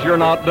through 'cause you're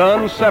not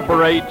done.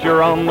 Separate,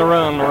 you're on the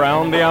run,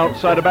 around the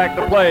outside of back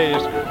to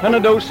place. And a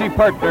dosey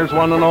partners,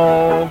 one and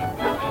all.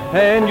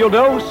 And you'll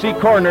dosey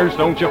corners,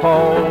 don't you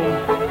fall.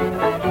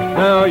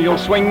 Now you'll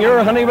swing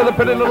your honey with a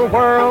pretty little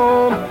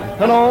whirl,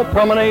 and all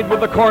promenade with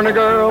the corner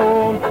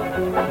girl.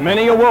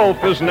 Many a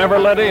wolf is never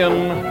let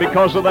in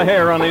because of the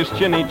hair on his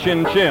chinny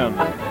chin chin.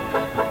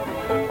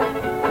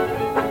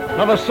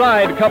 Now the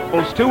side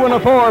couples, 2 and a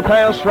 4,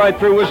 pass right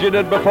through as you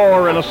did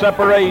before, and a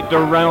separate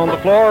around the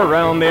floor,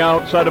 around the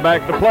outside of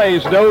back to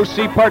place.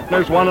 Dosey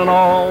partners, one and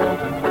all.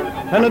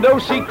 And the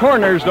dosey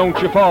corners, don't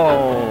you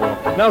fall.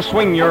 Now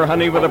swing your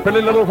honey with a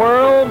pretty little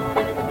whirl,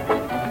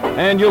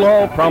 and you'll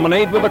all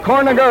promenade with the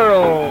corner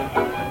girl.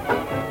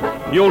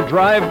 You'll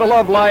drive the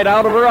love light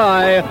out of her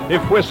eye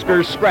if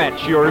whiskers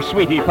scratch your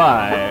sweetie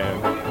pie.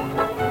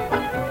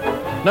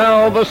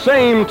 Now the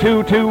same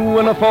 2, 2,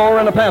 and a 4,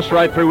 and a pass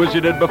right through as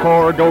you did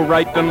before. Go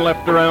right and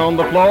left around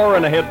the floor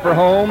and a head for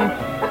home.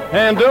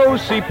 And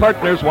dosey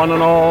partners, one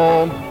and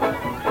all.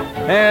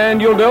 And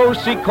you'll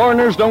dosey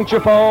corners, don't you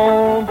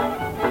fall.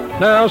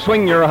 Now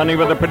swing your honey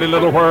with a pretty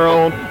little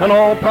whirl, and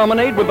all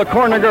promenade with the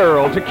corner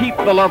girl to keep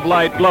the love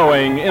light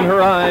glowing in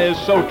her eyes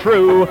so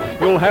true.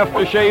 You'll have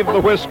to shave the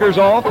whiskers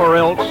off or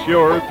else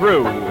you're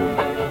through.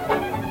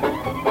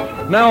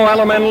 Now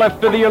Alaman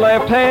left to your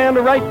left hand,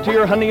 right to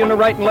your honey in the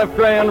right and left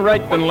grand,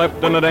 right and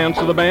left in the dance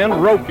of the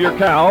band. Rope your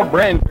cow,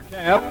 brand your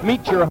calf,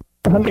 meet your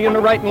honey in the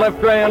right and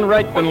left grand,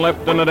 right and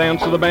left in the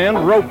dance of the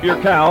band. Rope your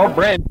cow,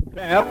 brand your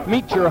calf,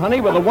 meet your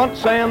honey with a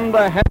once and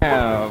a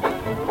half.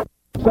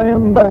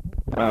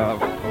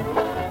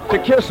 To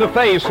kiss a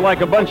face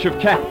like a bunch of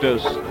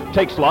cactus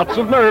takes lots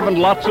of nerve and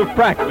lots of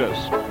practice.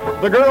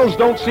 The girls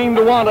don't seem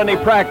to want any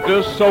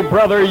practice, so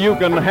brother, you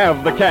can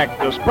have the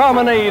cactus.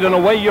 Promenade and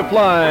away you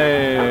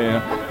fly.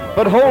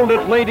 But hold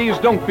it, ladies,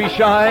 don't be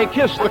shy.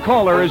 Kiss the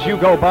caller as you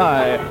go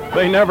by.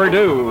 They never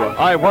do.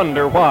 I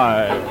wonder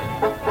why.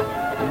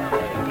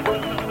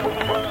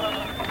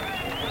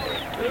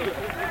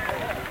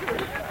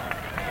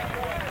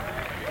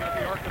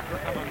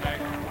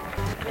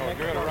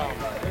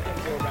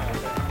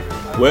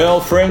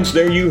 Well, friends,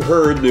 there you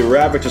heard the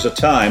ravages of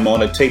time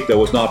on a tape that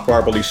was not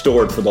properly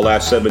stored for the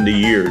last 70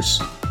 years.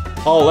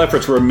 All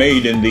efforts were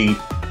made in the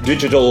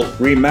digital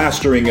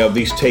remastering of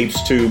these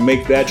tapes to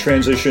make that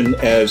transition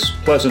as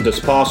pleasant as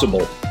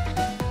possible.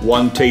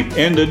 One tape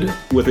ended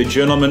with a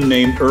gentleman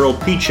named Earl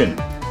Peachin.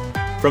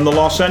 From the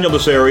Los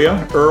Angeles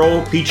area,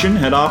 Earl Peachin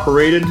had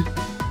operated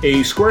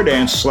a square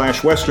dance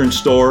 / Western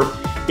store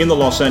in the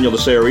Los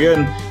Angeles area,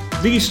 and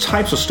these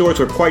types of stores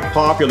were quite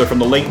popular from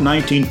the late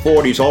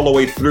 1940s all the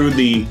way through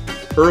the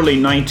early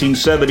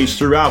 1970s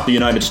throughout the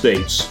United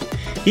States.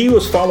 He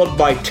was followed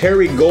by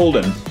Terry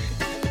Golden,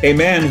 a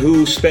man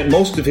who spent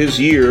most of his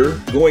year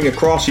going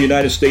across the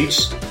United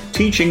States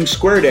teaching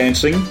square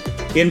dancing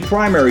in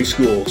primary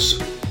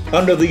schools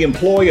under the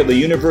employ of the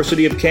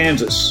University of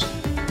Kansas.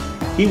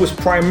 He was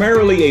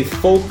primarily a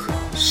folk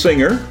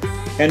singer,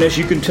 and as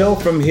you can tell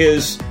from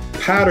his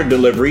patter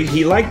delivery,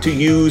 he liked to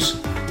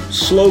use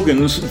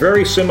slogans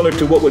very similar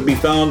to what would be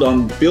found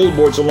on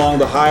billboards along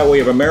the Highway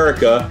of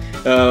America,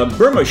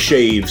 Burma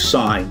Shave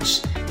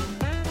signs.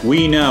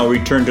 We now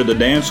return to the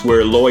dance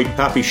where Lloyd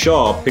Pappy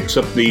Shaw picks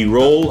up the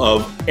role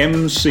of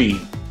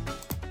MC.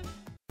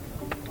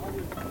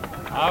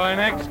 Our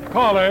next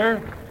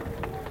caller,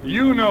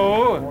 you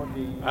know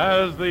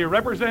as the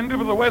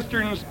representative of the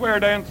Western Square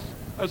Dance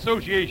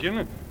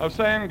Association of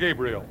San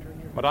Gabriel,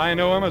 but I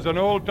know him as an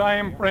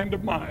old-time friend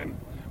of mine,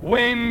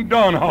 Wayne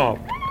Donhoff.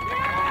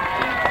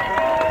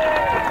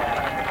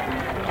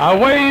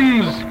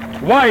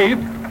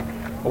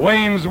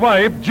 Wayne's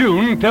wife,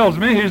 June, tells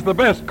me he's the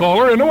best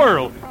caller in the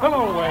world.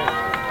 Hello, Wayne.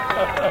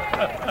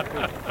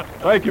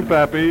 Thank you,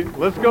 Pappy.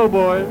 Let's go,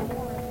 boys.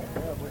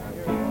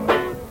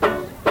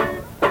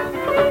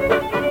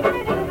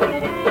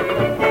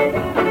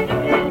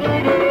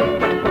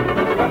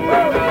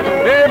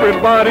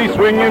 Everybody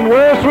swinging,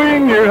 well,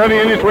 swing your honey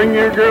and you swing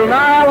your girl.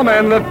 Now, a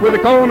man left with a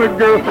corner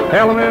girl,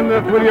 man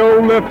left with the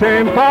old left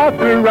hand, pop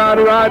through right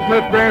or right and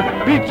left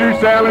grand. Meet your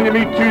Sal and you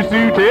meet your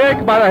Sue,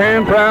 take by the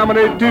hand,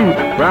 promenade too.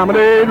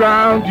 Promenade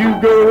round you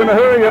go, in a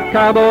hurry up,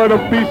 cowboy,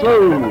 don't be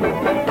slow.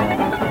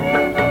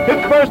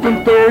 Hit first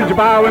and third, you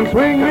bow and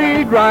swing,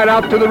 lead right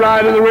out to the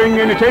right of the ring,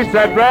 and you chase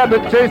that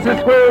rabbit, chase the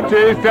squirrel,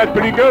 chase that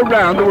pretty girl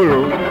round the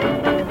world.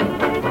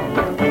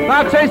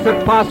 Now chase the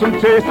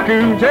possum, chase the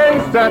coon,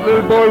 chase that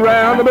little boy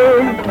round the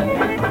moon.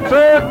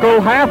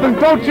 Circle half and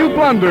don't you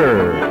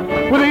blunder.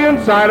 with the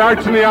inside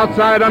arch and the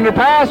outside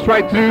underpass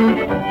right through.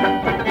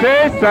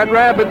 Chase that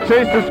rabbit,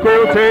 chase the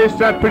squirrel, chase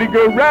that pretty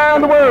girl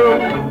round the world.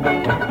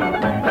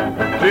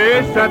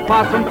 Chase that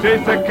possum,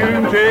 chase that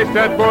coon, chase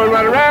that boy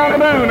right around the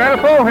moon. And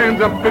a four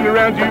hands up and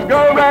around you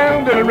go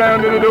round and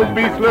around and don't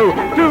be slow.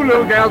 Two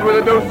little gals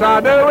with a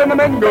do-si-do and the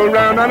men go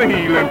round on a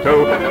heel and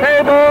toe. Hey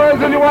boys,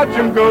 and you watch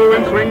them go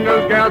and swing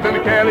those gals in the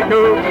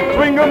calico.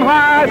 Swing them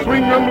high,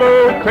 swing them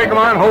low, take them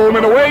on home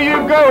and away you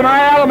go.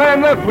 Now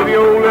Allemande left with the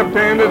old left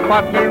hand, his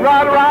partner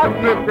right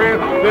around the grand.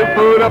 Left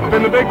foot up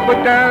and the big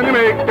foot down, you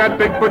make that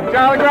big foot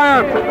jolly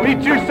ground.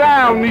 Meet your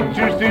sow, meet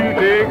your Sue,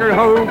 take her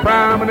home,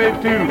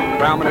 promenade too,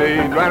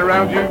 promenade. Right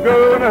around you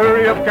go, and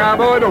hurry up,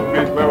 cowboy, don't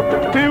be slow.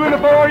 2 and a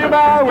 4, you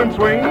bow and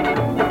swing.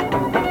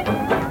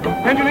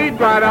 And you lead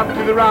right out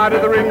to the right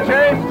of the ring.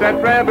 Chase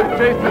that rabbit,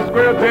 chase the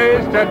squirrel,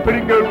 chase that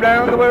pretty girl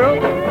round the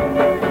world.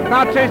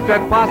 Now chase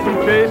that possum,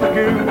 chase the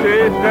coon,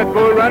 chase that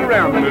boy right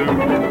around the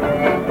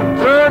moon.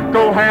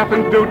 Circle half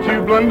and don't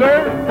you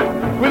blunder.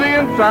 With the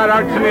inside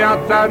arch and the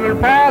outside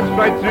and pass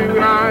right through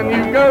and on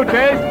you go.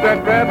 Chase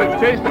that rabbit,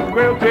 chase the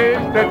squirrel,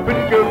 chase that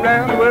pretty girl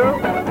round the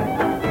world.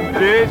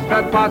 Chase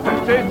that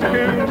possum, chase the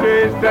coon,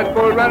 chase that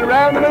boy right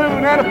around the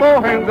moon. And a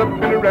four hands up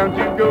and around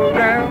you go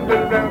round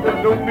and around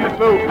and don't be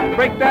slow.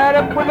 Break that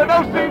up with a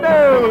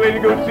do-si-do. Lady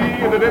go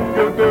see and a then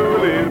go do. A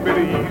little bit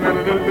of heel and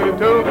a little bit of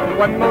toe.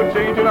 One more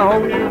change and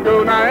home you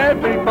go. Now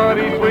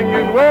everybody swing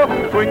your well.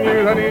 Swing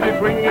your honey, just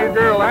swing your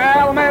girl.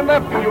 Allemande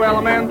left and you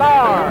Allemande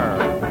bar.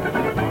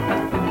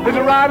 There's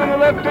a right and a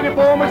left and you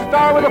form a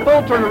star with a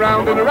full turn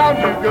around and around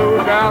you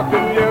go. Shout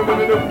and yell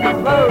and don't be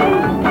slow.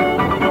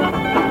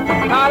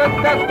 Now let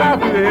that start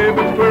to the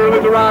heavens twirl.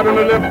 There's a right and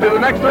a left to the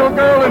next little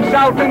girl and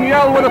shout and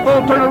yell with a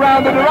full turn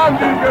around and around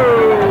you go.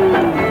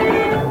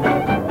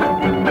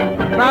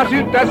 Now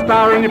shoot that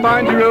star and you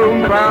find your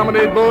own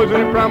promenade, boys,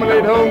 and you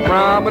promenade home.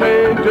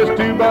 Promenade just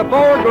 2 by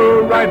 4,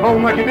 go right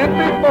home like you did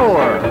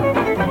before.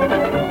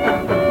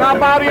 Now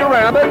body a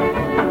rabbit,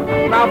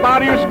 now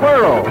body a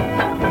squirrel.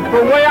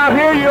 From way out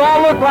here you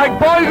all look like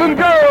boys and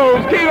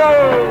girls.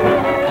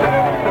 Kilo!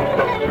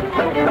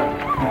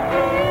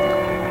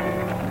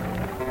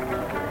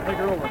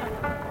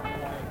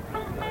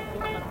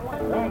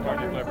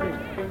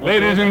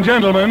 Ladies and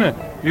gentlemen,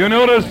 you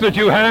notice that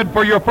you had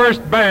for your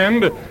first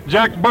band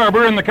Jack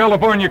Barber and the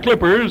California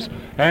Clippers,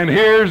 and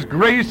here's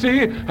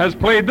Gracie has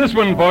played this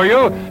one for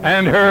you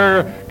and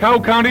her Cow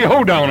County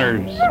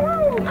Hoedowners.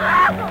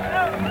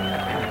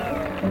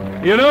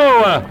 You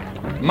know,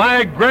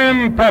 my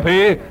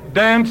grandpappy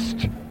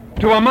danced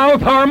to a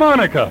mouth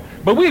harmonica,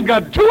 but we've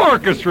got 2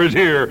 orchestras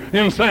here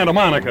in Santa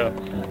Monica.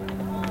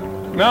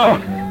 Now,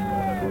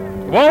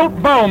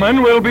 Walt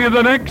Bauman will be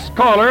the next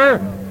caller.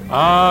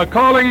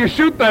 Calling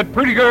Shoot That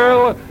Pretty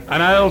Girl,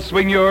 and I'll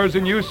swing yours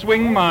and you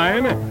swing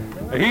mine.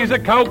 He's a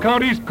Cow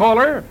County's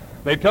caller.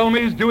 They tell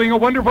me he's doing a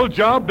wonderful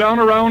job down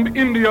around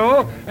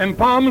Indio and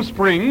Palm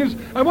Springs.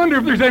 I wonder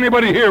if there's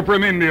anybody here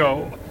from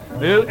Indio.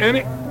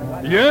 Any?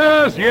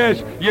 Yes,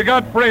 you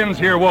got friends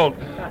here, Walt.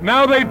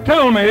 Now they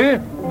tell me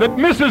that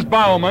Mrs.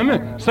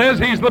 Bauman says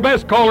he's the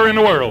best caller in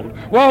the world.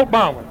 Walt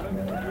Bauman.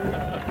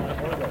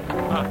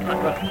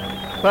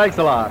 Thanks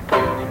a lot.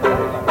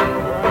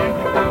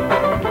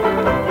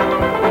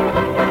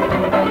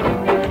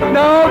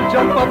 Now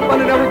jump up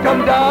on it, never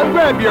come down.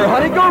 Grab your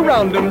honey, go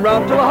round and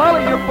round till a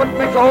holly your foot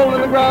makes a hole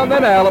in the ground.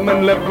 Then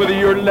Allemande left with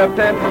your left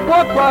hand.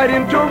 Walk right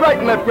into a right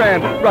and left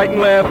grand. Right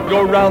and left,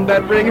 go round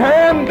that ring.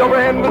 Hand over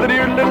hand with a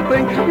dear little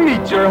thing.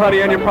 Meet your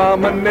honey and your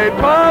promenade.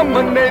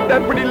 Promenade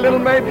that pretty little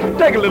maid.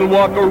 Take a little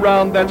walk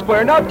around that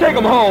square. Now take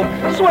 'em home,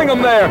 swing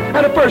 'em there.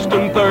 And a first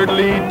and third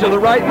lead to the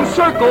right. And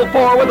circle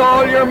 4 with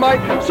all your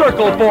might.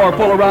 Circle 4,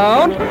 pull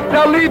around.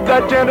 Now leave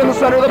that gent in the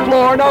center of the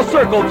floor. Now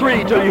circle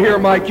 3 till you hear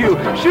my cue.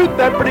 Shoot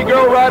that pretty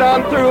girl right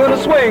on through and a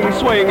swing,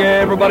 swing,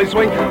 everybody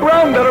swing.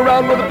 Round and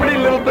around with a pretty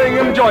little thing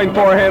and join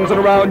 4 hands and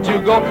around you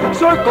go.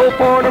 Circle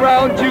 4 and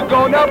around you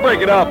go. Now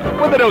break it up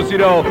with a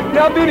do-si-do.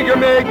 Now Vinegar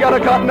Meg got a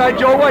Cotton Eye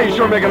Joe. Why you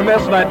sure making a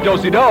mess of that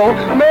do-si-do?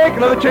 Make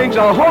another change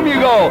now. Home you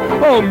go.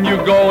 Home you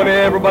go and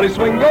everybody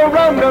swing. Go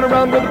round and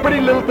around with a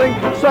pretty little thing.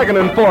 Second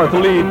and fourth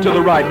lead to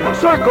the right.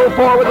 Circle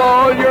 4 with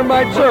all your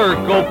might.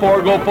 Circle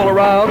 4, go full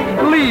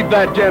around. Leave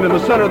that gent in the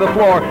center of the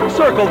floor.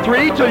 Circle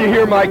 3 till you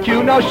hear my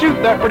cue. Now shoot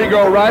that pretty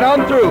girl right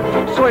on through.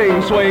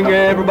 Swing, swing,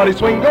 everybody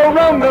swing. Go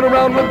round and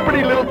around with a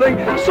pretty little thing.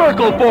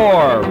 Circle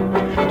 4.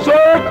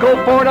 Circle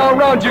 4, now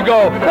round you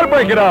go. And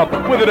break it up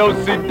with a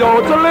do-si-do.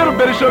 It's a little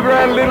bit of sugar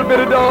and a little bit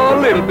of dough. A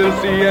little bit of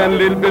C and a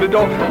little bit of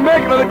dough.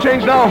 Make another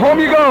change now. Home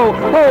you go.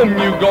 Home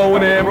you go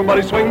and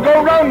everybody swing.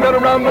 Go round and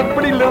around with a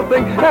pretty little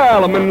thing.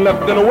 Allemande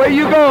left and away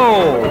you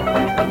go.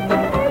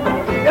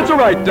 It's a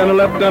right and a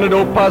left and a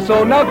do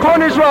paso. Now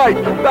corners right,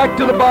 back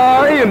to the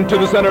bar, into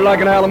the center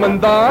like an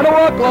Allemande. And a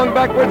walk along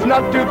backwards,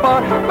 not too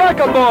far. Back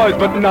up, boys,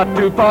 but not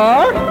too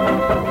far.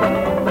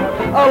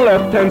 A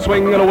left hand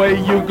swing and away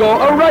you go.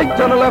 A right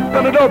and a left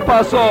and a do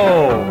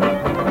paso.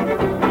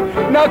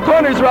 Now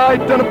corners right,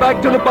 turn it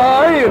back to the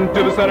bar,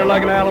 into the center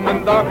like an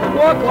almandar.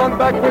 Walk along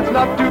backwards,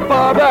 not too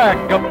far.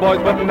 Back up, boys,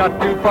 but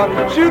not too far.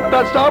 Shoot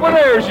that star, but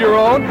there's your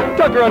own.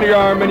 Tuck her under your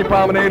arm and you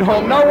promenade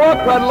home. Now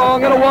walk right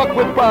along and a walk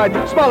with pride.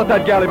 Smile at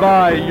that galley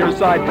by your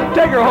side.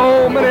 Take her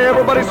home and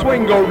everybody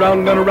swing. Go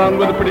round and around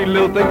with a pretty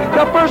little thing.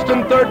 Now first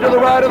and third to the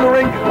right of the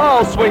ring.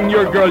 I'll swing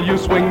your girl, you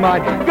swing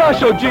mine.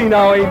 Gosh, oh gee,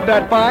 now ain't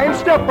that fine?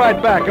 Step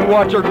right back and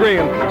watch her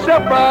grin.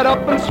 Step right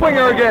up and swing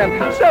her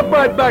again. Step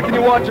right back and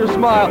you watch her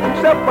smile.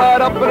 Step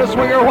right up and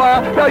swing her a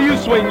while. Now you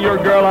swing your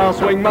girl, I'll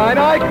swing mine.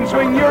 I can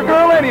swing your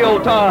girl any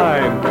old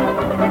time.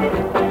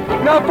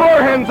 Now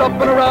four hands up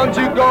and around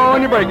you go,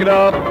 and you break it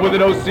up with a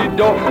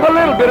do-si-do. A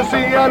little bit of C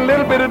and a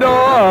little bit of do.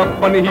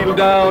 Up on the heel,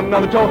 down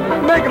on the toe.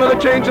 Make another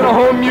change and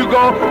home you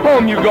go.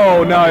 Home you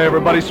go. Now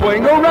everybody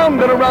swing. Go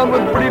round and around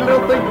with a pretty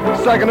little thing.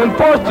 Second and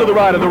fourth to the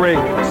right of the ring.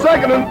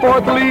 Second and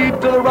fourth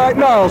lead to the right.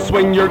 Now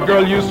swing your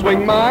girl, you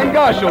swing mine.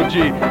 Gosh, oh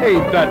gee,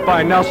 ain't that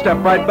fine. Now step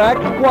right back,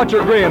 watch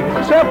her grin.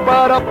 Step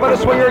right up and a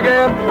swing her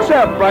again.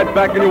 Step right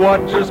back and you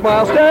watch her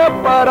smile. Step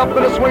right up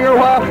and a swing her a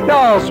while.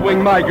 Now I'll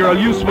swing my girl,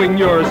 you swing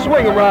yours.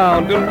 Swing around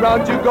and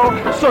around you go.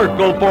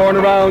 Circle four and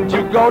around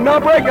you go. Now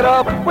break it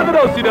up with a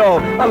do-si-do.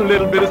 A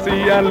little bit of C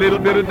and a little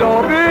bit of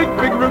do. Big,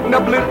 big rootin'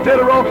 up, little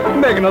tittle.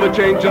 Make another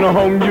change and a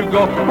home you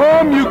go.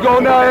 Home you go.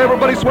 Now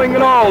everybody swing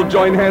and all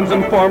join hands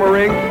and form a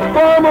ring.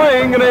 Form a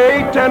ring, an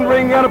 8-10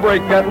 ring, and a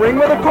break that ring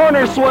with a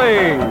corner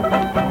swing.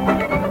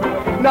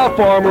 Now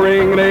form a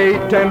ring, an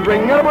 8-10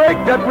 ring, and a break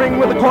that ring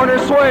with a corner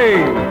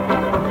swing.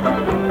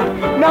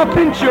 Now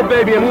pinch your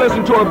baby and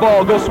listen to her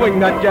ball. Go swing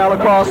that gal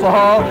across the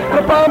hall. And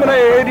a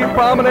promenade, you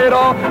promenade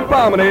all,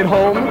 promenade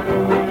home.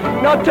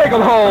 Now take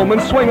them home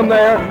and swing them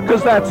there,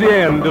 because that's the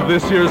end of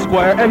this year's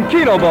square. And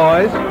Keno,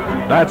 boys,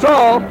 that's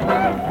all.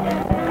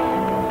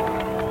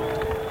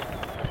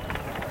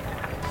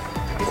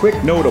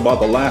 Quick note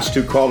about the last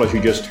two callers you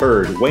just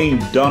heard. Wayne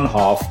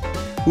Dunhoff,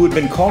 who had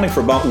been calling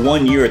for about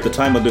 1 year at the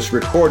time of this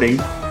recording,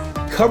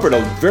 covered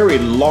a very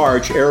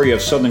large area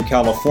of Southern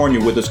California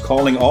with his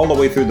calling all the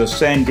way through the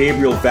San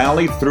Gabriel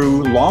Valley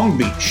through Long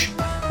Beach,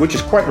 which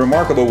is quite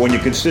remarkable when you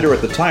consider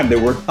at the time there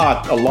were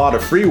not a lot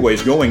of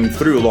freeways going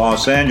through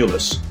Los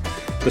Angeles.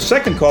 The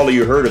second caller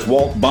you heard is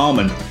Walt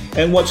Bauman,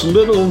 and what's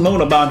little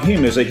known about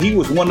him is that he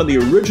was one of the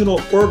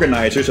original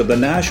organizers of the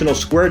National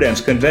Square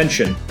Dance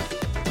Convention,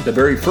 the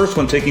very first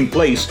one taking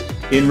place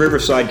in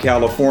Riverside,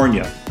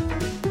 California.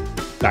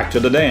 Back to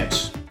the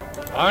dance.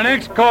 Our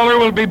next caller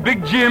will be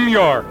Big Jim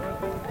York.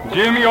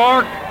 Jim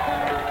York,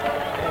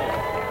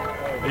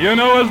 you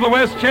know as the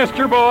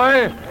Westchester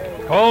boy,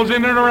 calls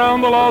in and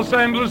around the Los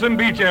Angeles and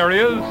beach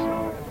areas.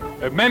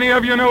 Many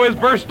of you know his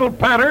Bristol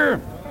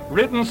Patter,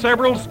 written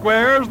several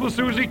squares, the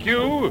Susie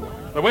Q,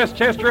 the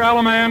Westchester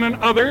Alaman, and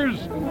others.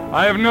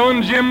 I have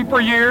known Jim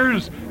for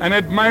years and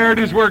admired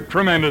his work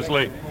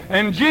tremendously.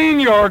 And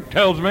Gene York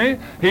tells me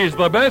he's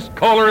the best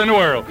caller in the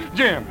world.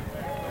 Jim.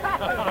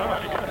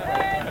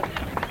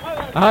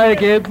 Hi,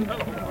 kids.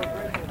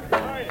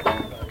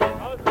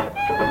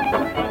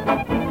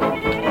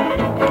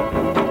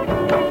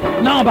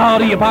 Now bow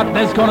to your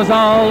partners, corners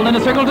all, and a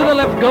circle to the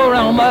left, go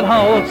around that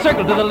hall.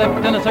 Circle to the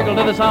left and a circle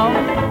to the south.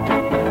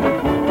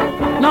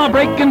 Now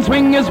break and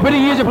swing as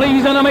pretty as you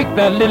please, and I'll make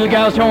that little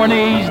gal show her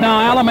knees.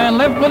 Now Alaman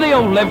left with the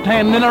old left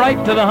hand, and a right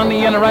to the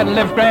honey, and a right and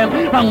left grand.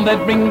 Round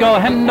that ring go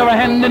hand over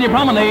hand, and you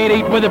promenade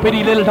 8 with a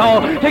pretty little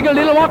tall. Take a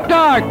little walk to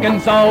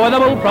Arkansas, where the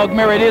bullfrog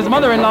married his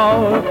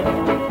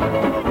mother-in-law.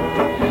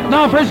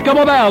 Now first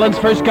couple balance,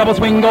 first couple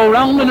swing, go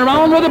round and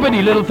around with a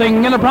pretty little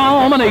thing and a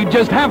promenade.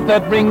 Just half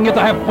that ring, it's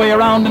a halfway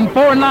around, and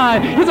 4 in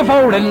line, it's a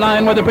 4 in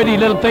line with a pretty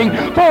little thing.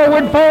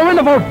 Forward 4 and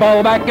a 4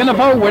 fall back, and a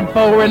forward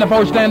 4 and a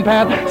 4 stand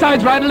pat.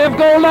 Sides right and left,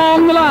 go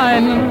along the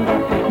line.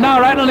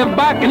 Now right and left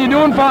back, and you're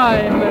doing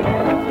fine.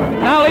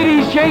 Now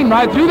ladies, chain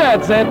right through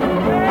that set.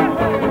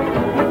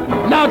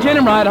 Now chain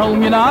 'em right home,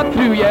 you're not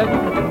through yet.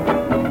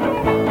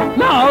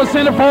 Now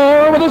center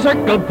 4 with a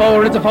circle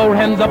 4, it's a 4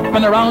 hands up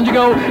and around you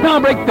go. Now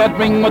break that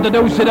ring with a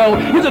do-si-do.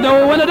 It's a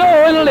dough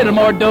and a little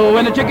more dough,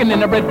 and a chicken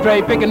in a bread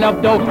tray picking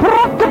up dough.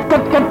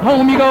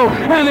 Home you go,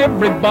 and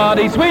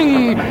everybody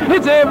swing.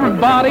 It's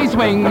everybody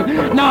swing.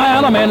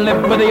 Now Alaman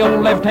left with the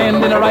old left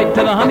hand, and a right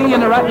to the honey,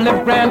 and a right and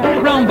left grand.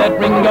 Round that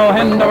ring go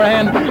hand over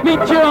hand.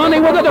 Meet your honey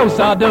with a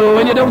do-sa-do,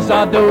 and your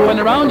do-sa-do, and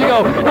around you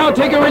go. Now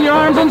take her in your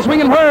arms and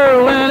swing and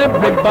whirl, and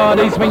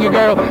everybody swing your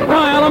girl.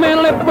 Now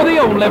Alaman left with the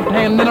old left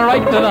hand, and a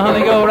right to the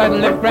honey, go right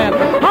and left grand.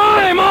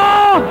 Hi,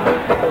 Ma!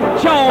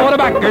 Show the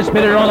backer,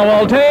 spitter on the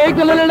wall. Take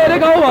the little, let it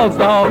go, waltz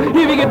the hall. If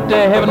you get to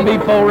heaven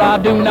before I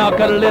do, now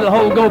cut a little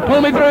hole, go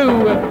pull me through.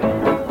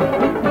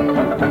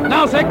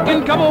 Now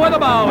second couple with a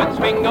bow and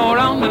swing, go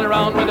around and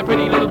around with a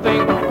pretty little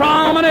thing.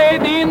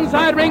 Promenade the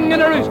inside ring,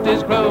 and a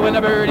rooster's crow and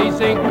a birdie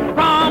sing.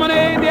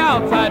 Promenade the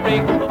outside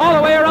ring, all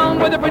the way around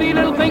with a pretty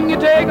little thing. You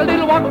take a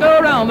little walk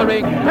around the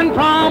ring, and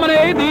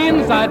promenade the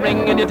inside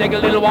ring, and you take a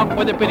little walk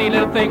with a pretty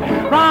little thing.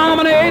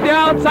 Promenade the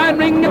outside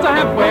ring, it's a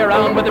halfway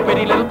around with a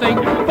pretty little thing.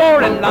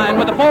 4 in line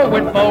with a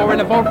forward 4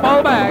 and a 4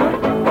 fall back.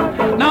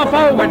 Now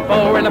forward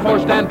 4 and a 4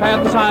 stand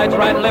pat, the sides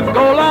right and left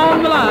go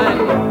along the line.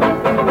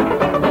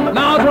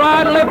 Now it's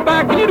right and left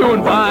back, and you're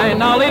doing fine.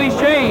 Now, ladies,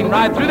 chain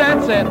right through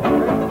that set.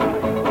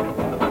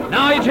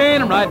 Now you chain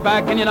them right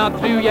back, and you're not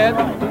through yet.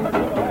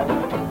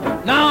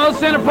 Now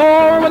center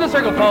four with a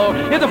circle four.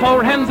 It's a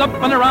four hands up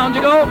and around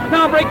you go.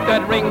 Now break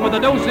that ring with a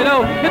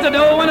do-si-do. It's a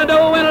dough and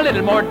a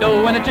little more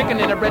dough and a chicken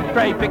in a bread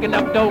tray picking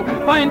up dough.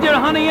 Find your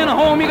honey and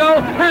home you go,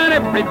 and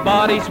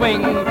everybody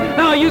swing.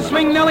 Now you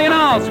swing Nellie and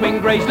I'll swing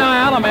Grace.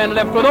 Now Alaman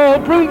left with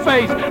old prune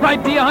face.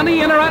 Right to your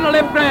honey and a right and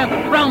left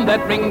grand. Round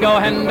that ring go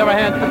hand over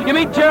hand. You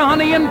meet your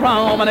honey and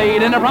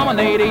promenade. In a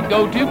promenade eight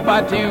go 2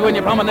 by 2 and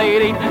you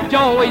promenade eight. You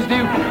always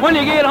do. When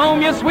you get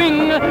home you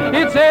swing.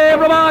 It's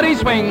everybody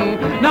swing.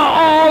 Now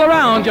all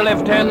around your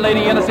left-hand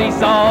lady in a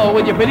seesaw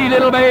with your pretty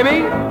little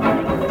baby.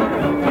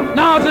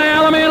 Now it's an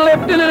Alaman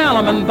left and an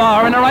Alaman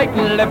bar, and a right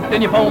and left,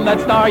 and you foam that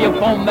star,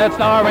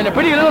 and a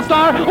pretty little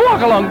star.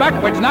 Walk along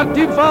backwards, not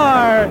too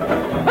far.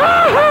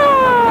 Ah-ha!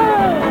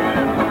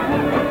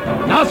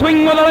 Now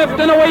swing with the left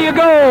and away you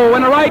go,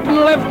 and a right and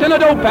left and a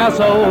do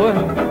paso.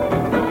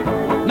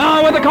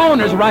 Now with the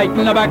corners right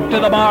and the back to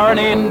the bar, and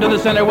into the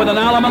center with an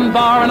Alaman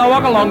bar, and a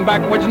walk along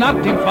backwards,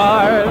 not too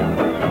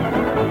far.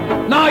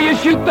 Now you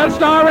shoot that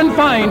star and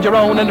find your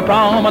own and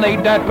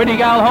promenade that pretty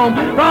gal home.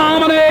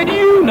 Promenade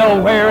you know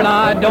where, and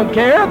I don't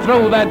care.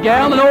 Throw that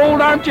gal in an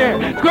old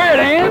armchair. Square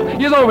dance,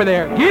 you's over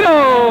there. Get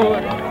over.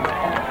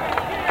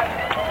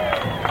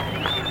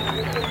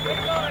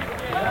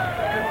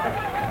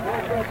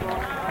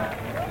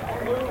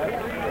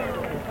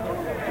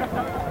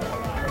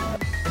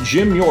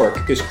 Jim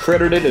York is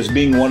credited as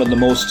being one of the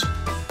most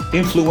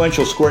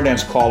influential square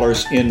dance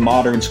callers in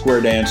modern square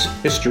dance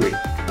history.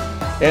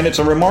 And it's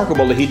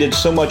remarkable that he did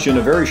so much in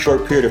a very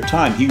short period of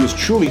time. He was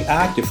truly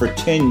active for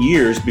 10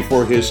 years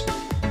before his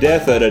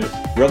death at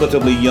a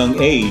relatively young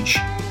age.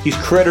 He's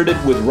credited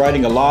with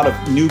writing a lot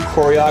of new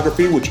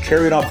choreography, which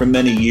carried on for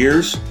many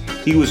years.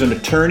 He was an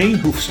attorney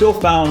who still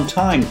found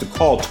time to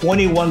call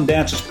 21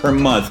 dances per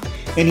month,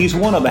 and he's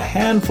one of a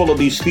handful of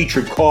these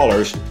featured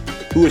callers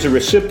who is a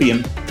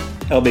recipient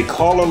of a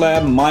Caller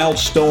Lab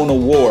Milestone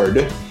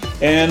Award.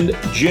 And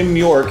Jim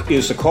York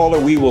is the caller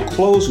we will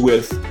close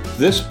with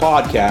this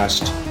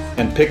podcast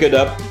and pick it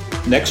up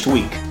next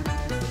week.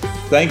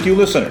 Thank you,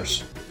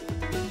 listeners.